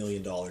 $7-8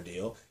 million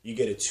deal. You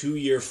get a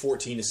 2-year,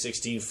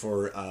 14-16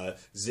 for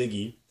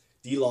Ziggy.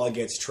 D-Law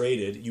gets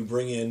traded. You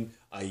bring in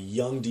a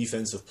young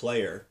defensive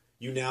player.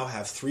 You now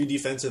have 3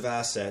 defensive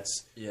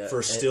assets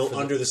for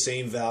under the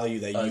same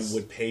value that you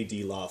would pay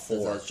D-Law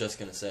for. I was just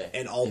going to say.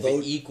 And although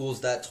if it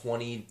equals that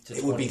 20 to 23...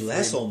 It would be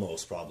less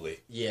almost,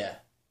 probably. Yeah.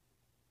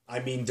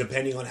 I mean,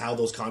 depending on how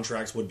those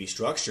contracts would be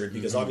structured,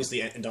 because obviously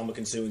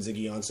Ndamukong Suh and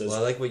Ziggy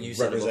Ansah's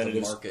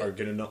representatives are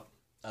going to know.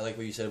 I like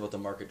what you said about the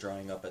market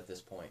drying up at this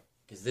point.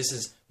 Because this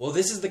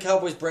is the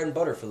Cowboys' bread and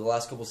butter for the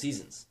last couple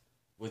seasons.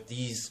 With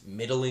these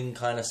middling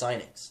kind of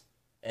signings.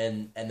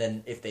 And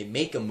then if they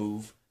make a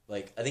move,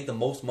 I think the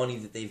most money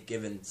that they've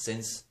given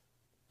since,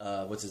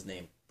 what's his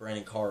name?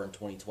 Brandon Carr in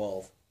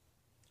 2012,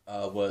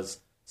 was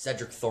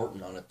Cedric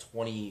Thornton on a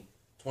 $20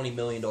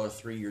 million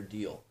 3-year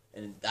deal.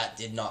 And that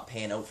did not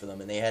pan out for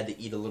them. And they had to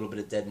eat a little bit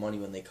of dead money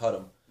when they cut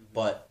him. Mm-hmm.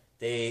 But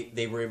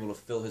they were able to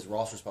fill his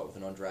roster spot with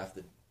an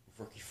undrafted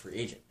rookie free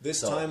agent.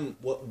 Time,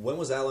 when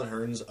was Alan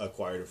Hearns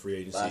acquired in free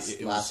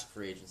agency? Last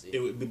free agency.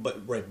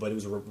 But it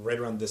was right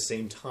around the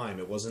same time.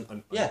 It wasn't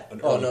an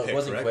early pick, it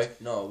wasn't correct?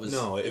 Quick.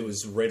 No, it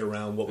was right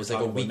around what we're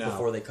talking about now. It was a week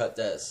before they cut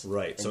Dez.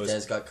 Right. And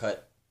Dez got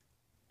cut,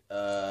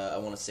 I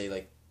want to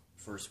say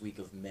first week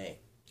of May.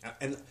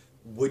 And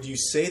would you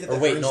say that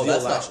Hearns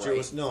deal last year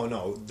was...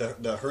 No,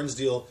 the Hearns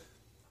deal,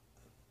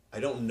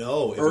 I don't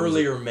know.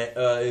 Earlier,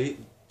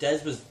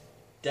 Dez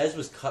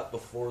was cut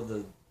before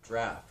the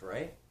draft,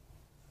 right?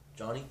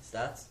 Johnny,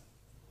 stats?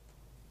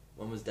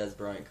 When was Dez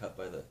Bryant cut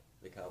by the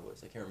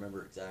Cowboys? I can't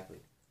remember exactly.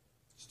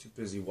 He's too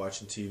busy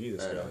watching TV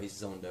this I guy. know, he's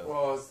zoned out.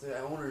 Well, it's the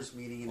owners'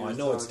 meeting. I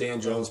know it's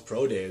Dan Jones'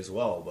 pro day as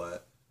well,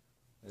 but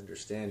I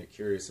understand you're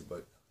curious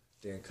about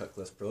Dan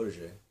Cutcliffe's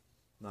protege,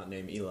 not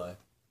named Eli.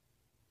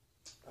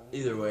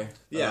 Either way.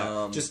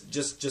 Yeah,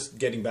 just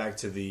getting back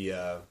to the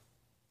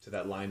to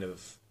that line of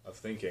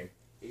thinking.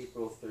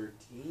 April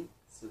 13th,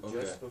 so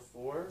just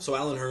before. So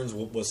Alan Hearns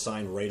was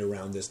signed right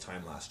around this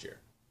time last year.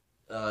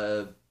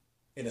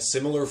 In a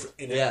similar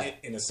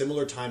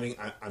timing,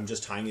 I'm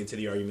just tying into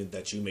the argument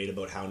that you made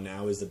about how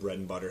now is the bread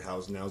and butter,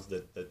 now's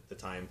the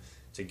time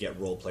to get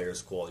role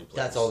players, quality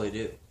players. That's all they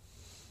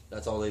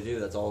do.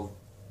 That's all.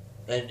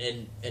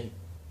 And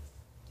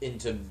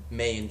into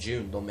May and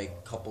June, they'll make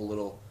a couple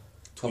little,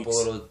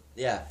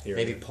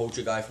 maybe poach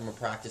a guy from a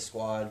practice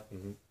squad.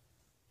 Mm-hmm.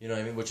 You know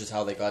what I mean? Which is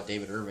how they got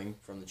David Irving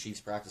from the Chiefs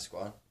practice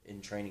squad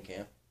in training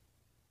camp.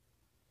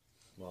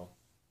 Well,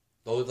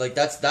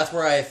 that's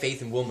where I have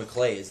faith in Will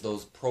McClay, is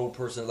those pro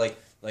person like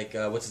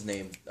what's his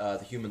name,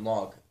 the human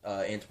log,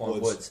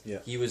 Antoine Woods. Yeah.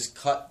 He was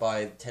cut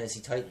by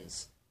Tennessee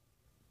Titans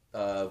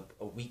a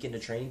week into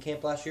training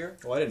camp last year.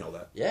 Oh, I didn't know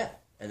that. Yeah,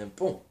 and then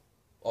boom,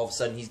 all of a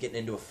sudden he's getting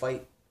into a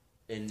fight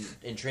in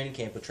training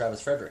camp with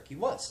Travis Frederick. He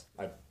was,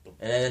 and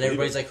then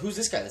everybody's like, "Who's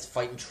this guy that's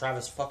fighting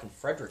Travis fucking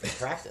Frederick in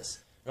practice?"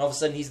 And all of a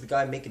sudden he's the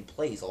guy making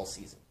plays all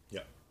season.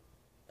 Yeah,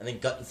 and then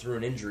gutting through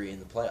an injury in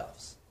the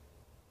playoffs.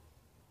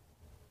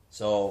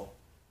 So,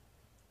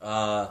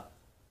 I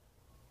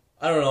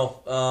don't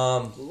know.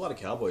 a lot of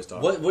Cowboys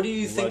talk. What do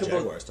you think about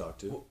Jaguars talk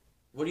too?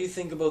 What do you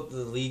think about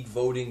the league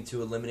voting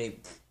to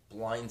eliminate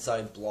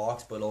blindside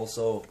blocks, but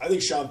also I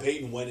think Sean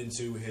Payton went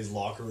into his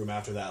locker room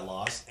after that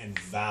loss and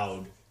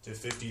vowed to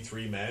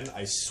 53 men.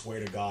 I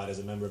swear to God, as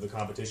a member of the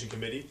competition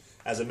committee,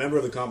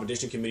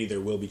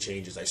 there will be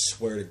changes. I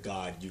swear to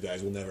God, you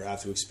guys will never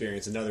have to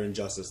experience another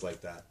injustice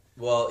like that.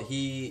 Well,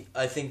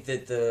 I think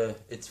that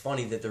it's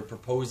funny that they're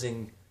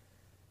proposing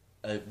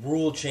a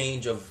rule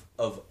change of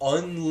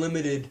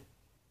unlimited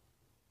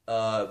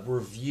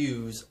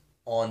reviews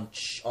on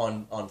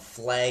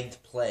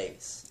flagged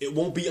plays. It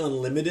won't be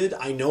unlimited.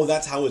 I know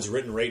that's how it's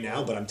written right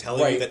now, but I'm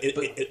telling you that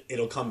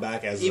it'll come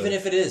back as even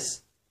if it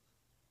is.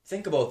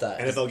 Think about that.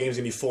 NFL game's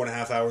gonna be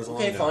 4.5 hours long.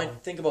 Okay, fine.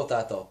 Think about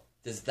that though.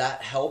 Does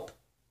that help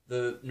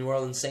the New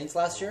Orleans Saints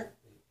last year?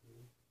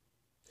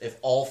 If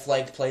all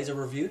flagged plays are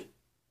reviewed?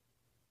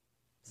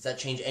 Does that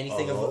change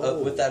anything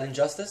with that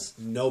injustice?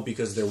 No,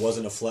 because there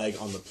wasn't a flag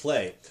on the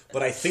play.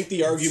 But I think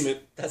the argument...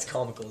 That's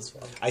comical as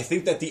well. I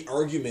think that the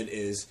argument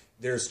is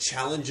there's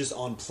challenges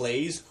on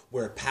plays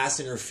where pass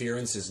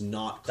interference is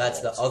not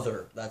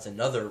called. That's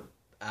another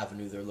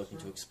avenue they're looking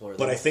to explore.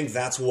 But I think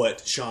that's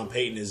what Sean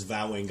Payton is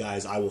vowing,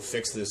 guys. I will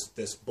fix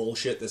this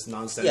bullshit, this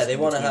nonsense. Yeah, they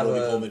want to have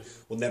Coleman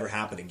will never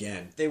happen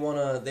again. They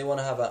want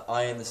to have an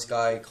eye in the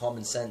sky,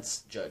 common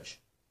sense judge.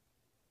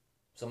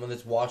 Someone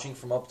that's watching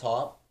from up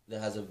top, that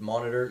has a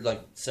monitor,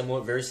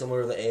 very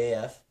similar to the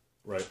AAF.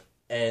 Right.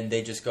 And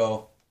they just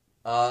go,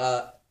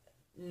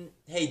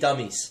 hey,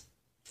 dummies,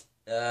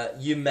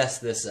 you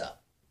messed this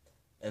up.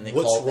 And they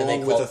What's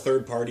wrong with a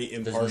third-party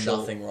impartial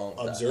nothing wrong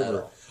with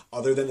observer,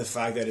 other than the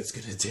fact that it's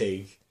going to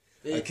take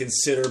a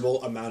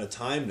considerable amount of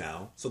time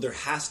now? So there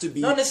has to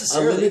be not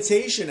necessarily a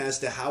limitation as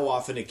to how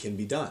often it can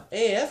be done.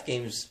 AAF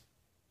games,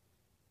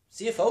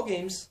 CFL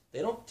games,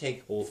 they don't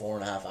take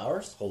 4.5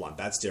 hours. Hold on,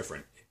 that's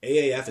different.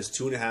 AAF is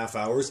 2.5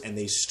 hours, and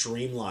they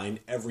streamline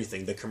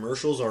everything. The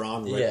commercials are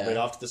on right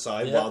off to the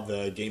side while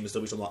the game is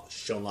still being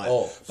shown live.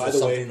 Oh, so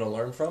something to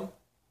learn from?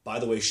 By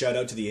the way, shout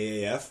out to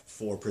the AAF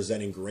for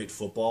presenting great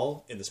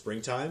football in the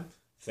springtime.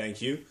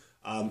 Thank you.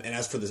 And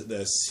as for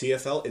the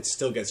CFL, it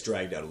still gets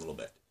dragged out a little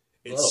bit.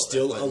 It's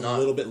still a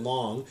little bit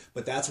long,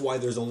 but that's why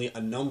there's only a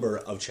number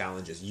of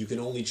challenges. You can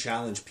only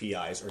challenge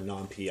PIs or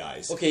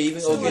non-PIs. Okay,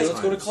 let's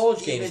go to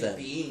college games then.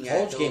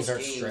 College games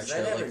aren't stretched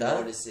out like that. I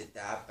never noticed it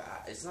that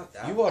bad. It's not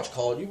that. You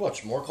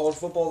watch more college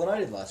football than I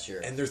did last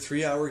year. And they're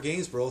 3-hour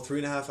games, bro.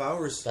 3.5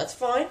 hours. That's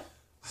fine.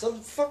 Some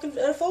fucking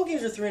NFL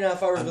games are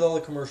 3.5 hours with all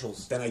the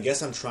commercials. Then I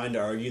guess I'm trying to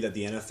argue that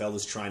the NFL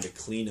is trying to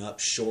clean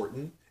up,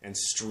 shorten, and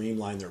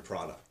streamline their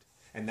product.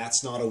 And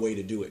that's not a way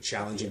to do it,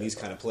 challenging these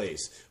kind of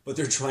plays. But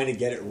they're trying to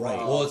get it right.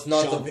 Well, it's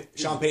not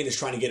Sean Payton is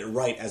trying to get it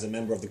right as a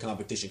member of the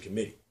competition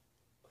committee.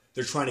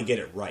 They're trying to get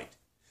it right.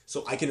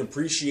 So I can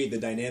appreciate the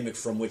dynamic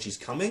from which he's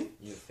coming.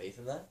 You have faith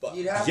in that? But,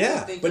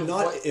 but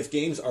not if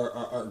games are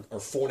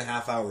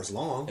 4.5 hours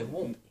long. It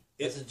won't.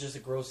 It's just a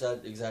gross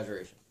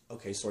exaggeration.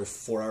 Okay, sorry,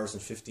 4 hours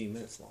and 15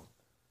 minutes long.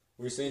 What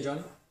were you saying,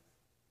 Johnny?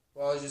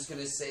 Well, I was just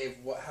going to say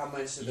how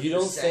much of the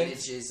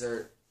percentages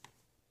are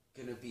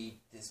going to be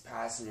this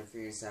pass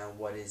interference and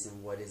what is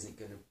and what isn't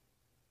going to...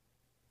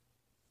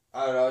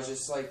 I don't know, it's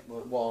just like,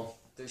 well,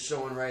 they're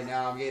showing right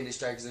now, I'm getting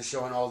distracted because they're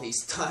showing all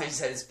these times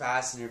that it's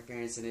pass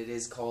interference and it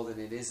is called and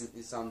it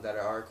isn't, some that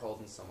are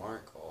called and some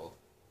aren't called.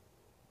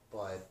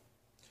 But...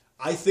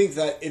 I think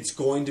that it's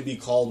going to be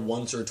called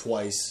once or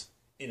twice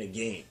in a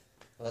game.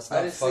 Well,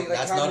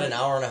 that's not an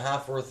hour and a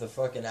half worth of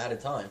fucking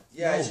added time.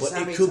 Yeah, no,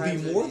 but it could be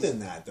more than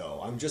that,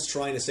 though. I'm just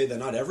trying to say that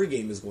not every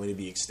game is going to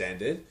be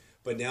extended,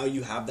 but now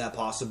you have that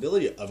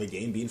possibility of a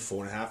game being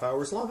 4.5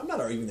 hours long. I'm not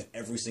arguing that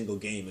every single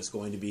game is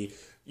going to be,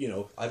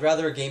 I'd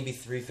rather a game be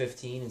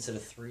 3:15 instead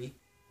of 3.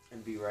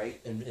 and be right.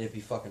 and it'd be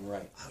fucking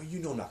right. Oh, you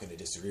know I'm not going to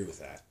disagree with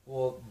that.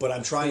 Well, But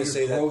I'm trying to you're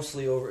say that...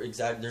 grossly over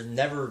exact. There's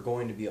never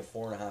going to be a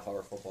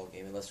 4.5-hour football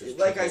game unless there's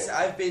Like I people said,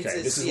 over. I've been Okay,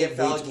 to this is CFL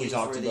what we games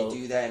talked where about. they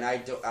do that, and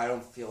I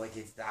don't feel like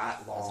it's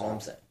that long. That's what I'm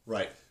saying.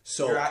 Right.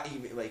 So You're at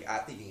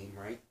the game,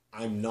 right?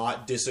 I'm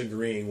not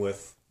disagreeing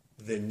with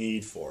the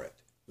need for it.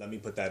 Let me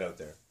put that out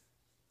there.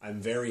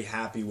 I'm very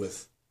happy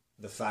with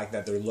the fact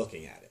that they're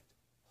looking at it.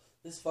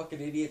 This fucking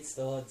idiot's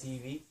still on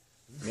TV.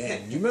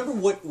 Man, you remember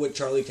what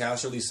Charlie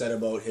Casserly said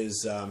about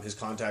his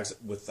contacts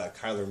with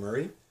Kyler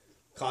Murray?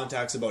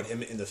 Contacts about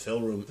him in the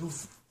film room.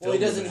 Well, he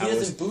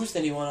doesn't boost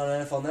anyone on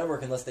NFL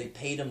Network unless they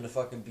paid him to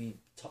fucking be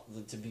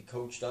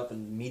coached up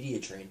and media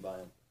trained by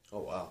him. Oh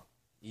wow!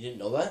 You didn't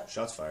know that?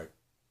 Shots fired.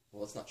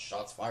 Well, it's not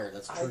shots fired.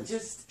 That's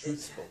truth. Truth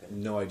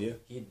spoken. No idea.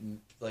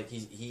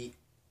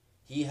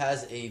 He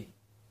has a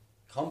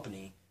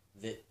company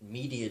that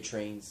media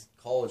trains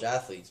college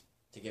athletes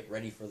to get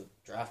ready for the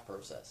draft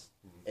process.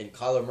 Mm-hmm. And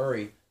Kyler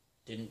Murray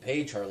didn't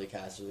pay Charlie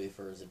Casserly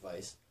for his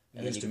advice,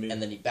 and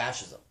then he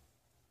bashes him.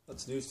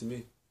 That's news to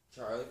me.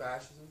 Charlie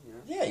bashes him.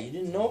 Yeah, you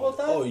didn't know about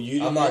that? Oh, you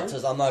didn't I'm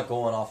know? I'm not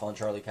going off on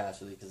Charlie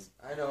Casserly because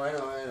I know.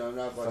 I'm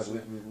not watching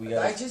it. we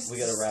gotta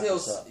wrap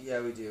this up.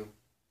 Yeah, we do.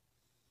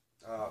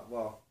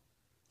 Well,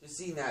 just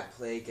seeing that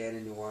play again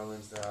in New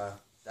Orleans,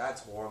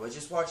 that's horrible.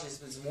 Just watching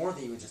it's more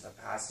than even just a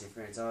pass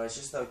interference. It's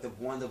just like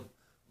one of the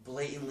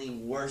blatantly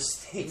worst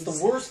things. It's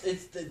the worst.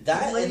 It's that and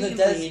the Blatantly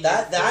Des. in your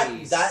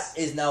That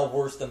is now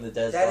worse than the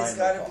Des. That has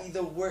got Bryant to be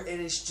the worst,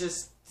 and it's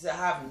just to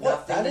have what?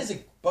 nothing. That is a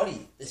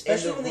buddy.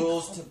 Especially and when the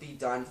rules they to be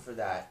done for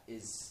that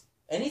is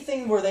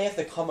anything where they have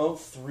to come out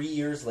 3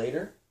 years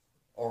later,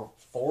 or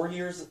 4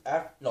 years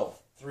after. No,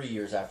 3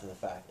 years after the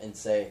fact, and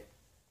say,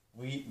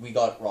 we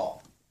got it wrong.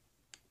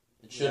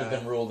 It should have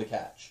been ruled a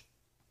catch.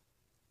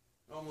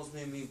 it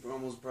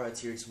almost brought a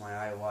tear to my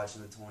eye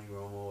watching the Tony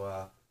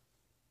Romo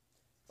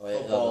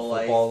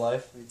football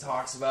life. He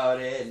talks about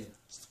it, and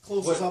It's the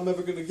closest I'm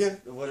ever gonna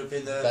get. it would have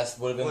been the Best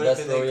throw he ever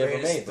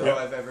greatest made. throw Bro.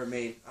 I've ever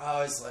made.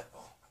 I was like,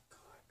 oh my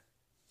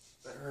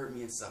god, that hurt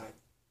me inside.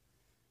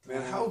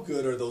 Man, how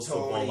good are those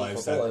football Tony.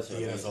 lives Football that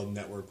lives the are NFL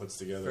Network puts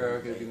together? Forever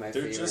gonna be my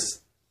They're favorite.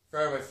 just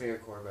Forever my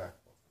favorite quarterback.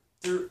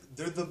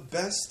 they're the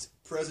best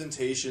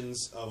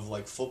presentations of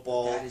like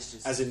football That is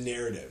just- as a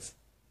narrative.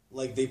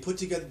 Like they put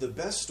together the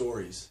best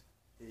stories.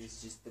 It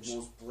is just the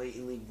most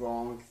blatantly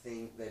wrong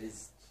thing that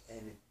is,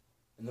 and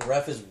And the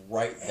ref is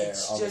right there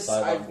It's on the just-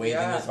 sideline, waving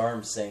yeah. his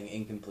arms, saying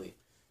incomplete.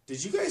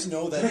 Did you guys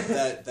know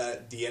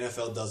that the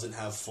NFL doesn't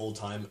have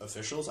full-time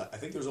officials? I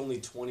think there's only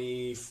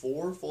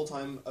 24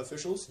 full-time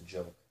officials,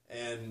 Joke.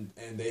 and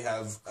they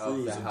have Of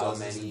crews the of how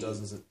dozens many? and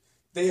dozens.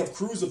 They have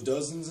crews of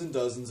dozens and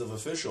dozens of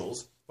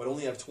officials, but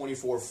only have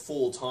 24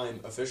 full-time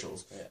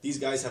officials. Yeah. These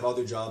guys have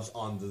other jobs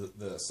on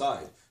the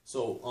side.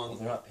 So Well,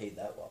 they're not paid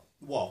that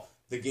well.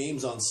 the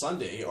games on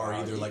Sunday are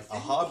either like a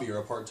hobby or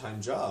a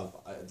part-time job.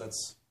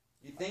 That's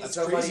you think That's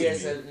somebody crazy to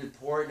as me.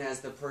 important as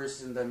the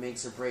person that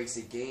makes or breaks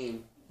a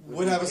game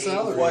Would have a be paid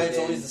salary. more Why it's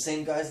than- always the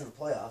same guys in the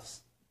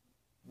playoffs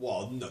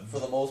no, for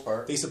the most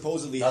part. they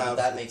supposedly Not have.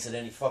 that makes it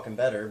any fucking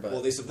better, but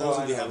Well, they supposedly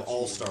No, I know have what you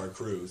mean. all-star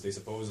crews. They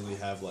supposedly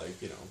have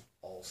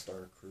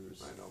all-star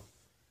crews. I know.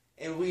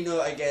 And we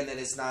know again that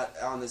it's not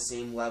on the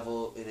same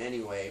level in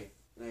any way,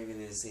 not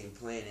even in the same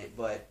planet.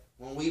 But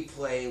when we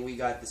play, we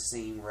got the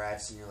same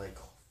refs, and you're like,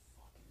 oh,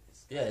 fucking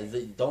this guy. Yeah,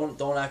 they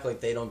don't act like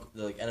they don't.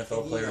 Like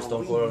NFL And, players you know,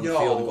 don't we go out on the know-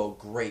 field and go,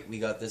 "Great, we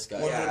got this guy."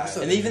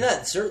 100%. And even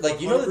that, sir,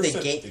 like you know that 100%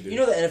 they they do. you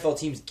know the NFL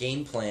team's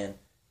game plan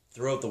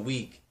throughout the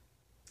week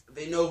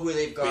They know who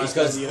they've got.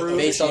 because the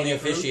based on the officiating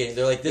crew. officiating,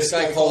 they're like this This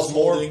guy guy calls calls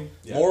more holding.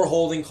 Yeah. more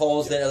holding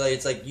calls than like,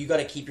 it's like you got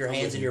to keep your I'm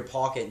hands with in you. your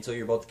pocket until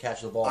you're about to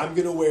catch the ball. I'm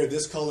gonna wear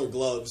this color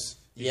gloves.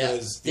 Yeah,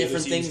 Because the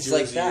different other team's things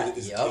like jersey that.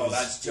 Is, Yep. Oh,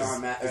 that's John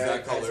is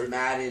that color. That's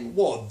Madden.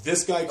 Well,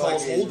 this guy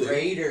calls Fucking holding.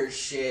 Raiders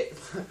shit.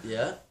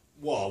 yeah,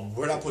 Well,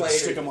 we're not putting Played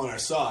stick it. them on our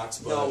socks,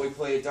 but No, we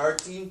play a dark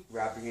team.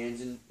 Wrap your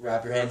hands in.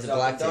 wrap your hands in up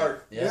black tape.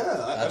 dark. Yeah,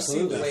 Yeah, I've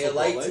seen absolutely. that. Play a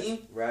football light life.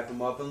 team. Wrap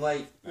them up in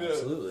light.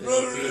 Absolutely.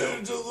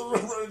 Just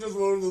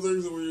one of the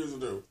things that we used to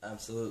do.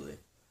 Absolutely.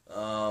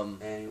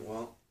 And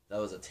well, That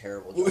was a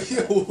terrible. John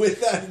Madden.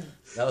 With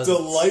that was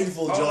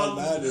delightful John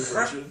Madden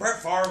Brett impression.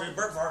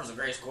 Favre's the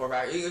greatest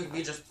quarterback.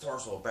 He just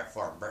torso. Brett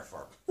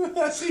Favre.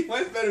 See,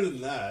 mine's better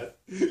than that.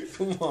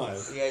 Come on.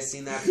 You guys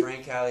seen that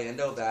Frank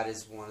Caliendo? That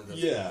is one of the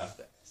Yeah.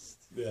 best.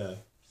 Yeah.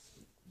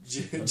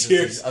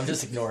 I'm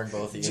just ignoring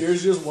both of you.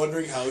 Cheers just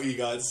wondering how he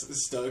got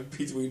stuck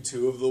between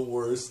two of the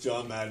worst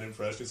John Madden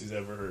impressions he's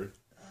ever heard.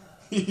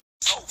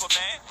 It's over,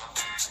 man.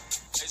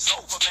 It's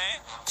over,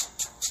 man.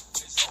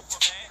 It's over,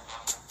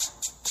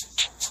 man.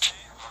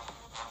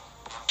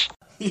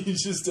 He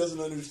just doesn't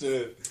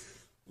understand.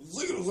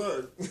 Look at his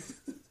head.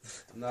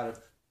 I'm not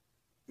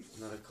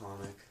a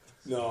comic.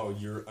 No,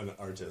 you're an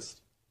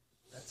artist.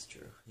 That's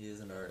true. He is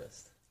an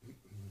artist.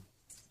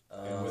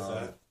 And with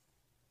that,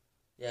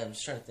 Yeah, I'm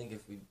just trying to think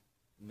if we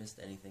missed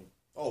anything.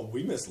 oh,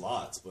 we missed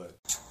lots, but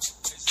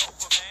It's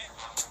over,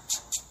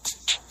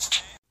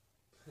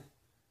 man.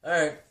 All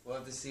right. We'll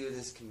have to see what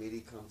this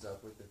committee comes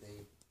up with if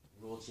they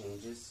rule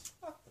changes.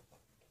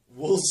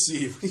 We'll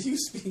see. What are you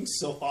being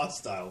so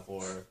hostile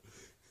for?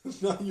 I'm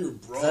not your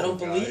bro. I don't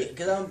guy. believe.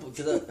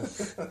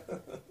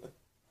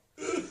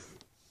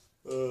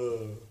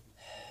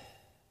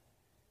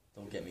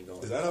 Don't get me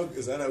going. Is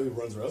that how he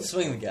runs routes?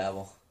 Swing the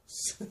gavel.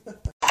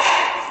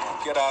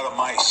 Get out of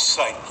my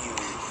sight, you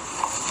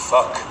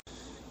fuck.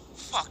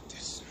 Fuck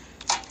this.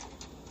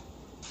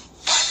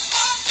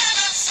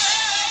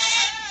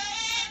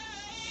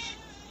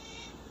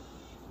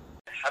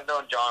 I've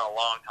known John a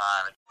long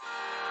time.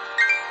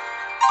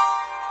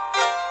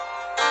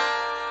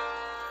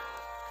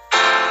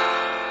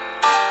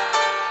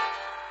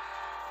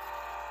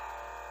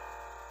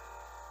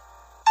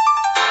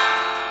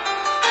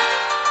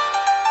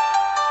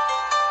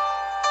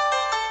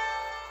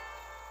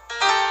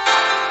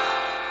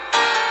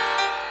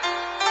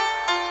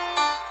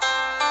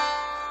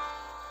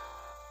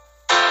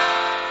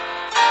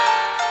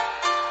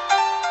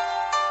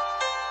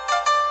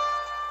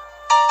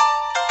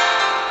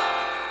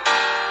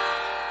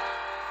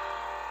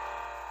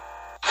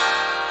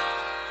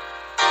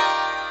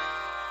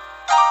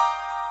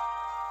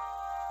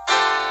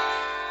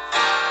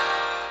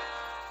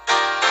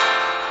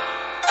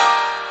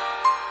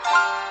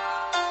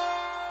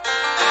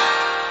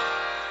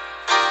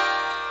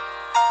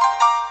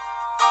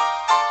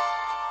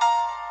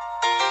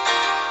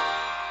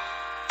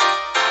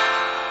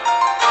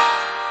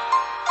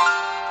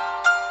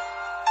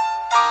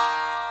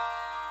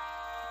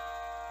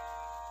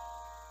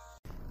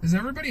 Is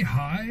everybody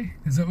high?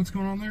 Is that what's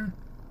going on there?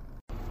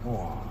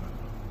 Whoa.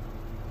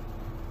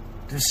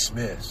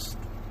 Dismissed.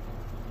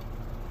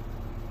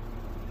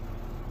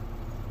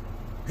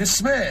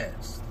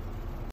 Dismissed.